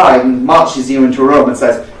outside and marches you into a room and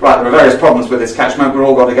says, right, there are various problems with this catchment, we're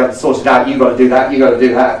all got to get sorted out, you've got to do that, you've got to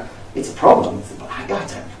do that, it's a problem. It's,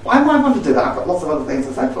 why do I want to do that? I've got lots of other things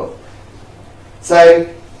and so forth. So,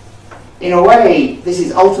 in a way, this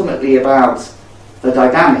is ultimately about the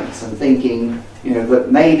dynamics and thinking, you know,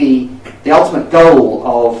 that maybe the ultimate goal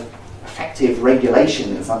of effective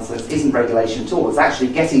regulation in some sense isn't regulation at all. It's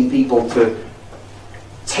actually getting people to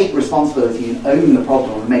take responsibility and own the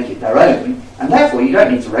problem and make it their own. And therefore, you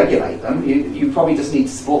don't need to regulate them. You probably just need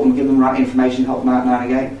to support them, give them the right information, help them out now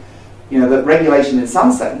and again. You know, that regulation in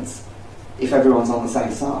some sense, if everyone's on the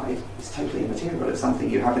same side, is totally immaterial. It's something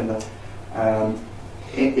you have in the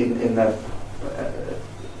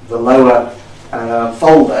the lower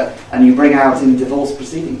folder, and you bring out in divorce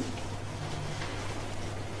proceedings.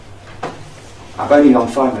 I've only gone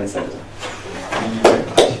 5 minutes over.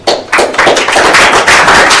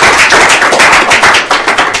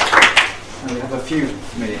 We have a few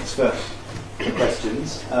minutes first for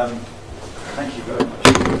questions. Thank you very much.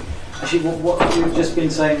 Actually, what you've just been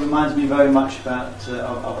saying reminds me very much about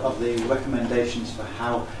of the recommendations for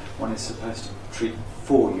how one is supposed to treat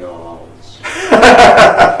 4-year-olds.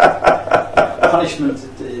 Punishment,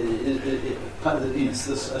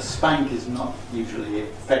 a spank is not usually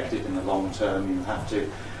effective in the long term. You have to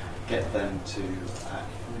get them to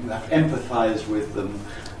you have to empathise with them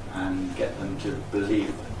and get them to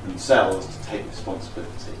believe themselves to take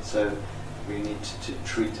responsibility. So we need to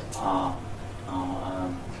treat our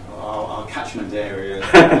catchment area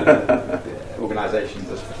organisations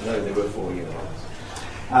as though they were 4-year-olds.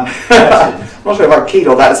 I'm not sure if I'm keen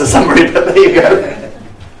on that as a summary, but there you go.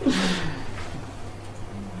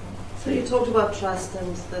 So you talked about trust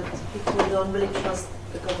and that people don't really trust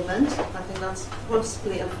the government. I think that's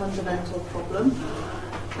possibly a fundamental problem,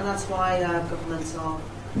 and that's why governments are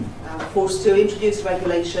forced to introduce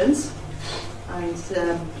regulations and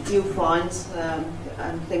new fines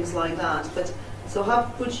and things like that. But so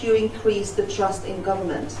how would you increase the trust in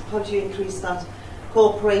government? How do you increase that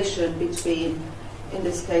cooperation between, in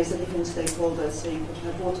this case, the different stakeholders? So you could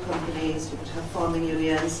have water companies, you could have farming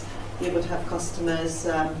unions, you would have customers,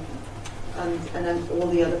 and then all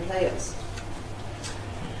the other players.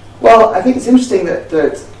 Well, I think it's interesting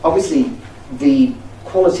that obviously the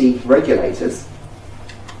quality regulators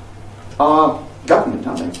are government,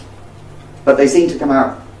 aren't they? But they seem to come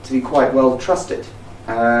out to be quite well trusted.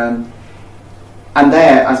 And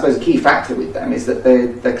there, I suppose, a key factor with them is that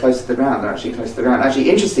they're close to the ground. They're actually close to the ground. Actually,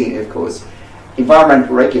 interestingly, of course,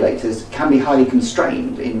 environmental regulators can be highly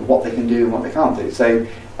constrained in what they can do and what they can't do. So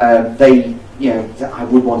they, you know, I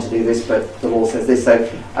would want to do this, but the law says this. So,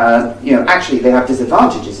 you know, actually they have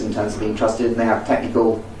disadvantages in terms of being trusted, and they have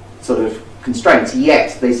technical sort of constraints,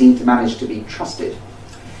 yet they seem to manage to be trusted.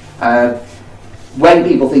 When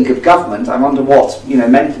people think of government, I wonder what, you know,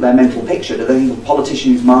 their mental picture. Do they think of a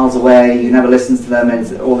politician who's miles away, who never listens to them, and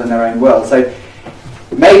it's all in their own world? So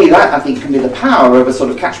maybe that, I think, can be the power of a sort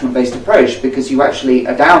of catchment-based approach, because you actually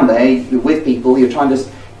are down there, you're with people, you're trying to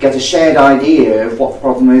get a shared idea of what the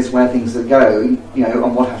problem is, where things are going, you know,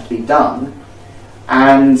 and what has to be done.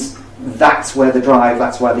 And that's where the drive,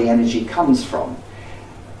 that's where the energy comes from.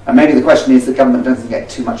 And maybe the question is the government doesn't get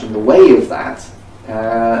too much in the way of that,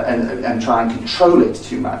 and try and control it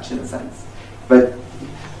too much, in a sense. But,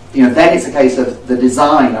 you know, then it's a case of the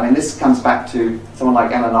design. I mean, this comes back to someone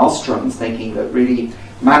like Ellen Ostrom's thinking that really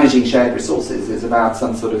managing shared resources is about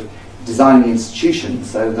some sort of designing institutions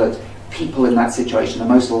so that people in that situation are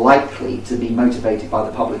most likely to be motivated by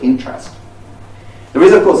the public interest. There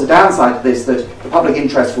is, of course, a downside to this, that the public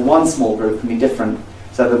interest for one small group can be different.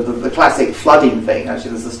 So the classic flooding thing,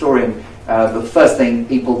 actually there's a story in the first thing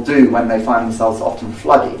people do when they find themselves often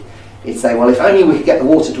flooded is say, well, if only we could get the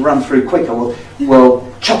water to run through quicker,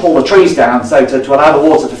 we'll chop all the trees down so to allow the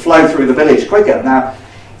water to flow through the village quicker. Now,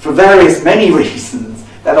 for many reasons,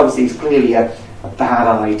 that obviously is clearly a bad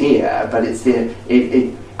idea, but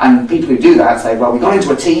and people who do that say, well, we got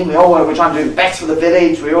into a team, we're trying to do the best for the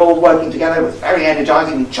village, we're all working together, it was very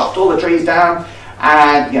energising, we chopped all the trees down,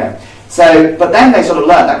 and so, but then they sort of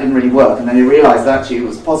learned that didn't really work, and then they realised that actually it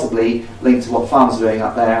was possibly linked to what farmers were doing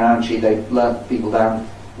up there, and actually they learned people down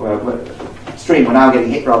stream were now getting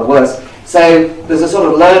hit rather worse. So there's a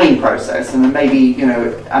sort of learning process, and then maybe,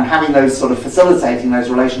 and having those sort of facilitating those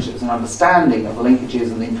relationships and understanding of the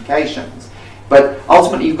linkages and the implications. But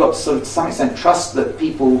ultimately you've got to sort of, to some extent, trust that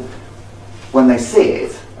people, when they see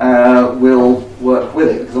it, will work with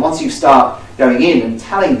it. Because once you start going in and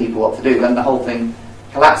telling people what to do, then the whole thing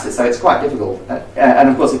collapses. So it's quite difficult. And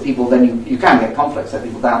of course, if people, then you can get conflicts. So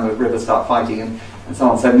people down the river start fighting and so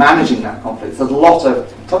on. So managing that conflict, there's a lot of,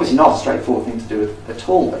 it's obviously not a straightforward thing to do at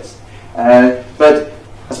all, this. But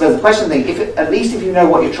I suppose the question thing, at least if you know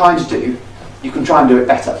what you're trying to do, you can try and do it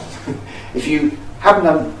better. If you haven't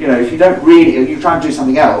done, if you don't really, if you try and do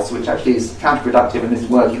something else, which actually is counterproductive and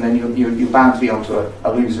isn't working, then you're bound to be onto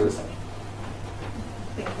a loser, essentially.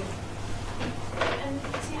 Thank you.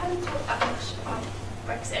 So you haven't talked that much about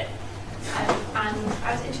Brexit, and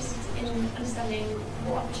I was interested in understanding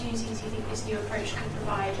what opportunities you think this new approach could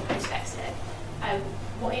provide post-Brexit.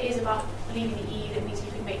 What it is about leaving the EU that means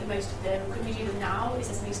we can make the most of them. Could we do them now? Is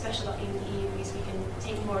there something special about leaving the EU that means we can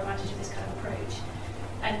take more advantage of this kind of approach?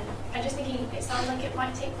 And I'm just thinking, it sounds like it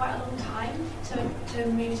might take quite a long time to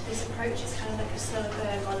move to this approach. It's kind of like a slow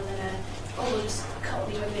burn rather than we'll just cut all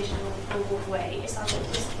these regulations and we'll walk away. It sounds like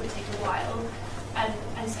this would take a while.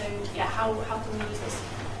 And so, yeah, how can we use this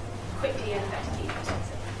quickly and effectively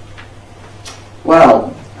post-Brexit?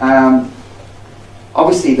 Well,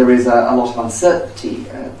 obviously there is a lot of uncertainty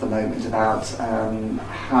at the moment about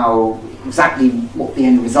how exactly what the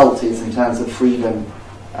end result is in terms of freedom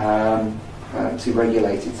to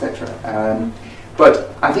regulate, etc. But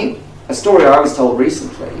I think a story I was told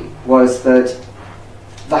recently was that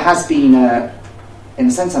there has been, in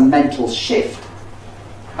a sense, a mental shift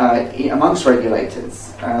amongst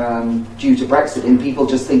regulators due to Brexit, in people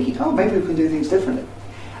just thinking, oh, maybe we can do things differently.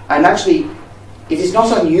 And actually, it is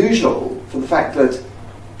not unusual for the fact that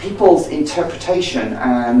people's interpretation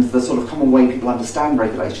and the sort of common way people understand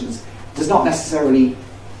regulations does not necessarily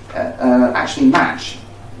actually match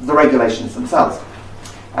the regulations themselves.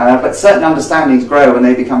 But certain understandings grow and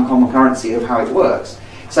they become common currency of how it works.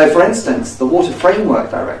 So for instance, the Water Framework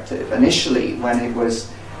Directive, initially when it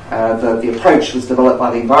was, the approach was developed by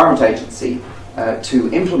the Environment Agency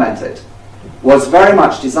to implement it, was very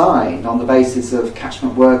much designed on the basis of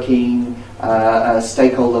catchment working,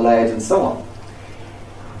 stakeholder-led and so on.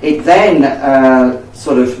 It then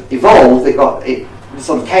sort of evolved, it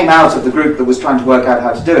sort of came out of the group that was trying to work out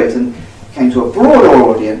how to do it and came to a broader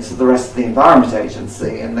audience of the rest of the Environment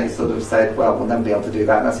Agency, and they sort of said, well, we'll never be able to do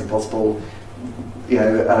that, that's impossible,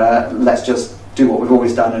 let's just do what we've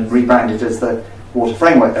always done and rebrand it as the Water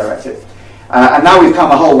Framework Directive. And now we've come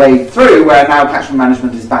a whole way through where now catchment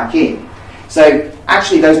management is back in. So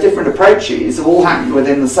actually those different approaches have all happened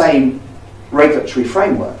within the same regulatory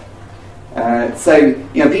framework. So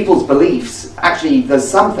people's beliefs, actually there's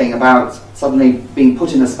something about suddenly being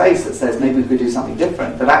put in a space that says maybe we could do something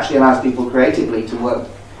different, that actually allows people creatively to work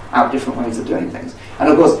out different ways of doing things. And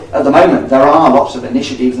of course, at the moment, there are lots of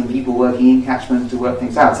initiatives and people working in catchment to work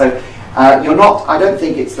things out. So I don't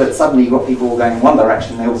think it's that suddenly you've got people all going in one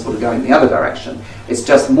direction, they all sort of go in the other direction. It's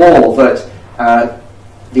just more that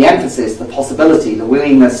the emphasis, the possibility, the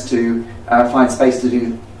willingness to find space to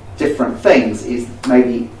do different things is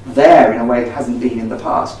maybe there in a way it hasn't been in the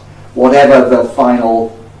past, whatever the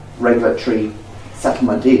final regulatory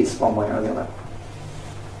settlement is, one way or the other.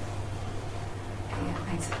 Yeah,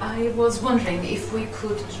 thanks. I was wondering if we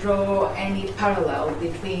could draw any parallel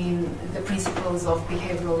between the principles of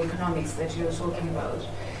behavioral economics that you're talking about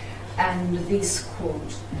and this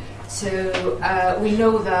quote. So we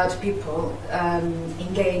know that people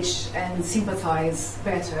engage and sympathize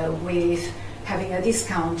better with having a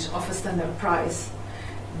discount of a standard price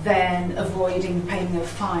than avoiding paying a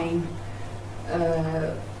fine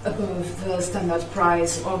above the standard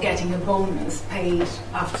price or getting a bonus paid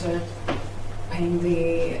after paying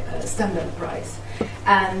the standard price.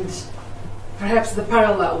 And perhaps the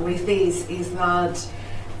parallel with this is that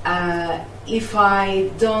if I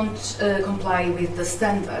don't comply with the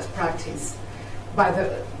standard practice,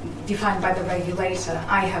 defined by the regulator,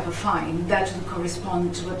 I have a fine, that would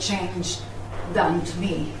correspond to a change done to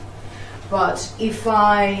me. But if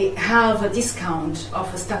I have a discount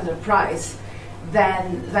of a standard price,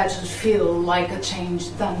 then that should feel like a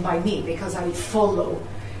change done by me, because I follow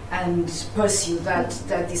and pursue that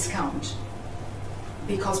discount,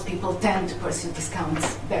 because people tend to pursue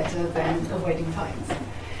discounts better than avoiding fines.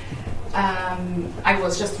 I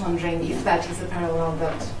was just wondering if that is a parallel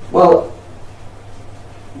that... Well,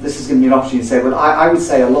 this is going to be an opportunity to say, but I would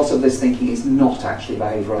say a lot of this thinking is not actually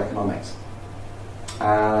behavioural economics.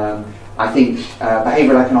 I think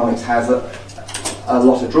behavioural economics has a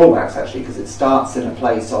lot of drawbacks, actually, because it starts in a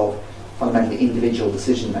place of fundamentally individual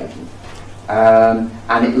decision making.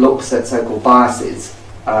 And it looks at so-called biases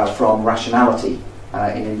from rationality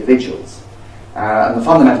in individuals. And the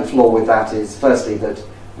fundamental flaw with that is, firstly, that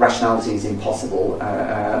rationality is impossible.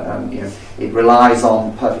 It relies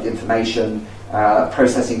on perfect information,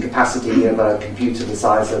 processing capacity of a computer the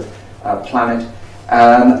size of a planet,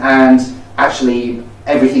 and actually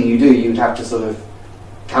everything you do you'd have to sort of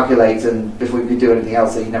calculate and before you could do anything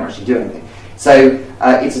else, so you never actually do anything. So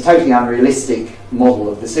it's a totally unrealistic model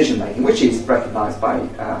of decision making, which is recognised by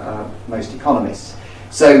most economists.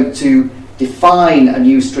 So to define a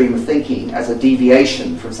new stream of thinking as a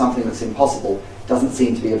deviation from something that's impossible doesn't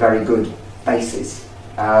seem to be a very good basis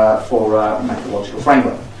for a methodological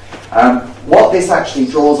framework. What this actually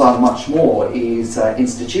draws on much more is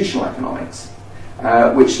institutional economics,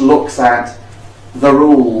 which looks at the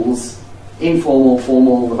rules, informal,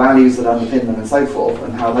 formal, the values that underpin them and so forth,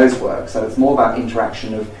 and how those work. So it's more about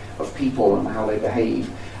interaction of people and how they behave.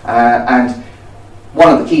 And one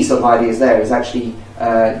of the key sort of ideas there is actually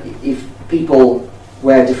if people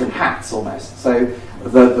wear different hats almost. So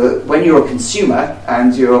when you're a consumer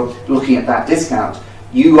and you're looking at that discount,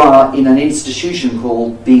 you are in an institution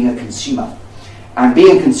called being a consumer. And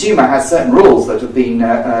being a consumer has certain rules that have been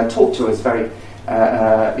taught to us very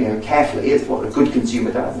carefully. It's what a good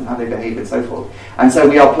consumer does and how they behave and so forth. And so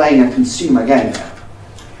we are playing a consumer game now.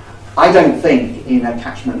 I don't think in a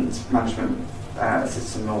catchment management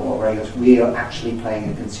system or regulation we are actually playing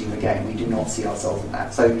a consumer game. We do not see ourselves in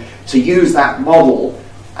that. So to use that model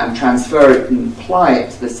and transfer it and apply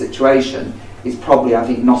it to this situation is probably, I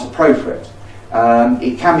think, not appropriate.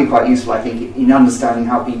 It can be quite useful, I think, in understanding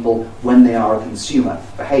how people, when they are a consumer,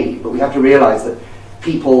 behave. But we have to realise that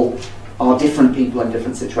people are different people in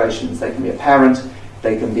different situations. They can be a parent,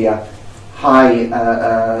 they can be a high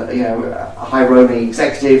rolling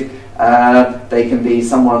executive, they can be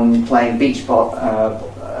someone playing beach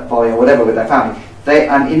volley or whatever with their family.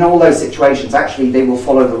 And in all those situations, actually, they will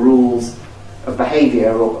follow the rules of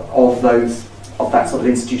behaviour of that sort of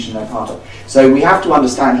institution they're part of. So we have to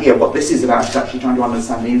understand here what this is about is actually trying to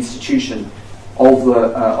understand the institution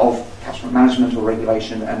of catchment management or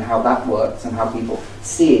regulation and how that works and how people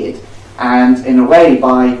see it. And in a way,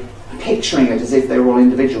 by picturing it as if they're all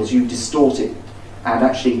individuals, you distort it and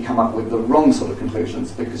actually come up with the wrong sort of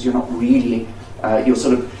conclusions, because you're not really, you're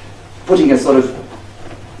sort of putting you're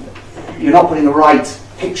not putting the right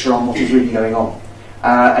picture on what is really going on.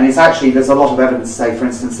 And it's actually, there's a lot of evidence to say, for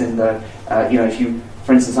instance, in the, if you,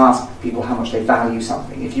 for instance, ask people how much they value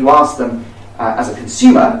something, if you ask them as a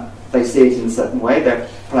consumer, they see it in a certain way, they're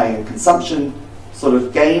playing a consumption sort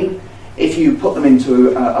of game. If you put them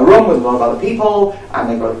into a room with a lot of other people and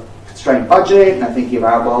they've got a constrained budget and they're thinking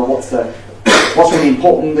about, well, what's really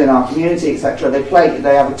important in our community, etc.,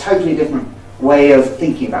 they have a totally different way of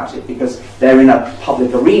thinking about it, because they're in a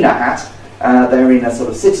public arena hat, they're in a sort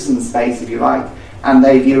of citizen space, if you like, and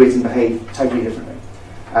they view it and behave totally differently.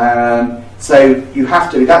 So you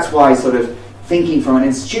have to, that's why sort of thinking from an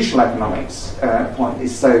institutional economics point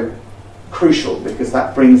is so crucial, because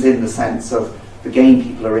that brings in the sense of the game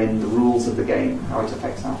people are in, the rules of the game, how it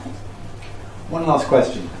affects outcomes. One last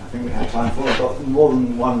question. I think we have time for. I've got more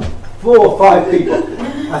than 4 or 5 people.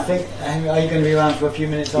 I think. Are you going to be around for a few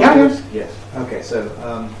minutes afterwards? Yeah. Yes. Okay. So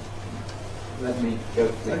let me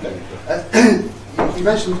go. You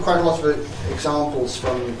mentioned quite a lot of examples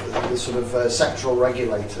from the sort of sectoral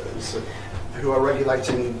regulators who are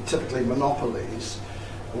regulating typically monopolies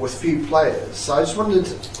with few players. So I just wondered,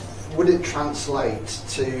 would it translate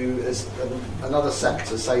to as another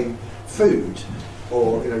sector, say food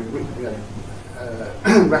or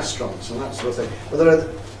restaurants and that sort of thing? Well, there are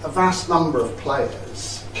a vast number of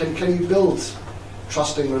players. Can you build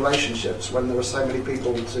trusting relationships when there are so many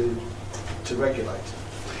people to regulate?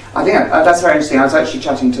 I think that's very interesting. I was actually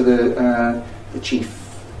chatting to the chief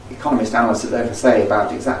economist analyst at the FSA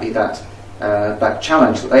about exactly that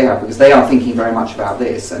challenge that they have, because they are thinking very much about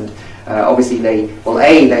this, and obviously they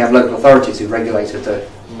have local authorities who regulate at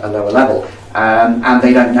a lower level, and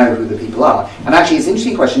they don't know who the people are. And actually, it's an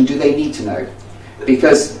interesting question, do they need to know?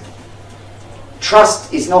 Because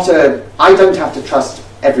trust is not I don't have to trust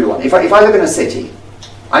everyone. If I live in a city,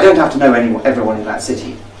 I don't have to know everyone in that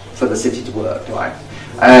city for the city to work, do I?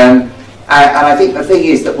 And I think the thing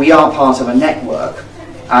is that we are part of a network,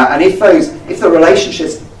 and if the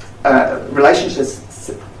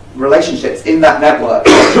relationships in that network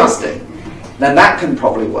are trusting, then that can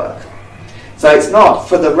probably work. So it's not,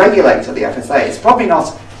 for the regulator, the FSA, it's probably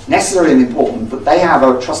not necessarily important that they have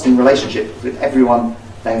a trusting relationship with everyone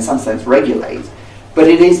they in some sense regulate, but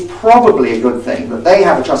it is probably a good thing that they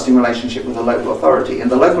have a trusting relationship with the local authority,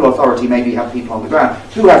 and the local authority maybe have people on the ground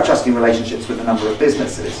who have trusting relationships with a number of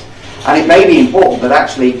businesses. And it may be important that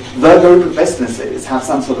actually the group of businesses have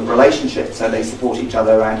some sort of relationship so they support each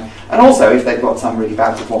other, and also if they've got some really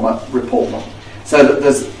bad performer, report them. So that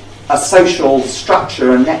there's a social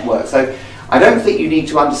structure and network. So I don't think you need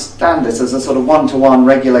to understand this as a sort of one-to-one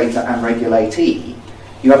regulator and regulatee.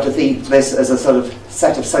 You have to think this as a sort of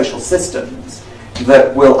set of social systems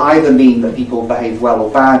that will either mean that people behave well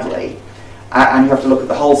or badly, and you have to look at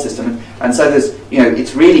the whole system. And so there's,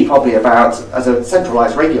 it's really probably about, as a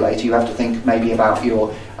centralised regulator, you have to think maybe about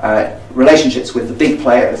your relationships with the big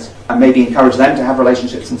players, and maybe encourage them to have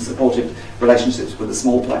relationships and supportive relationships with the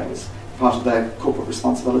small players, part of their corporate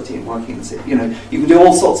responsibility in working in the city. You can do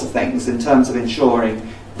all sorts of things in terms of ensuring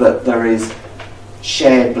that there is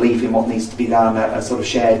shared belief in what needs to be done, a sort of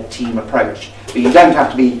shared team approach. But you don't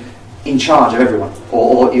have to be in charge of everyone,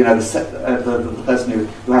 or the person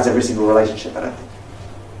who has every single relationship, I don't think.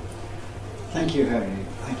 Thank you, Henry.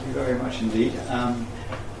 Thank you very much indeed.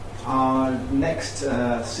 Our next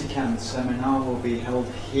CECAN seminar will be held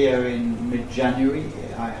here in mid-January.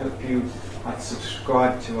 I hope you have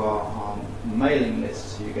subscribed to our mailing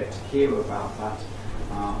list so you get to hear about that,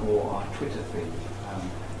 or our Twitter feed.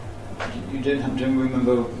 You don't have to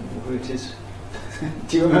remember who it is?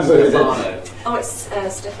 Do you remember who it is? Oh, it's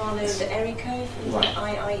Stefano De Erico from Right.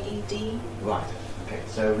 IIED. Right, okay,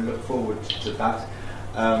 so we look forward to that.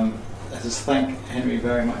 Let us thank Henry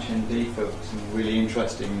very much indeed for some really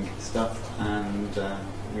interesting stuff, and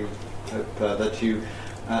we hope that you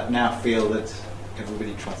now feel that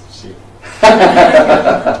everybody trusts you.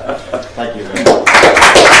 Thank you very much.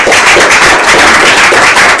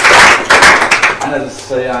 And as I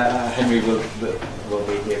say, Henry will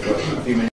be here for a few minutes.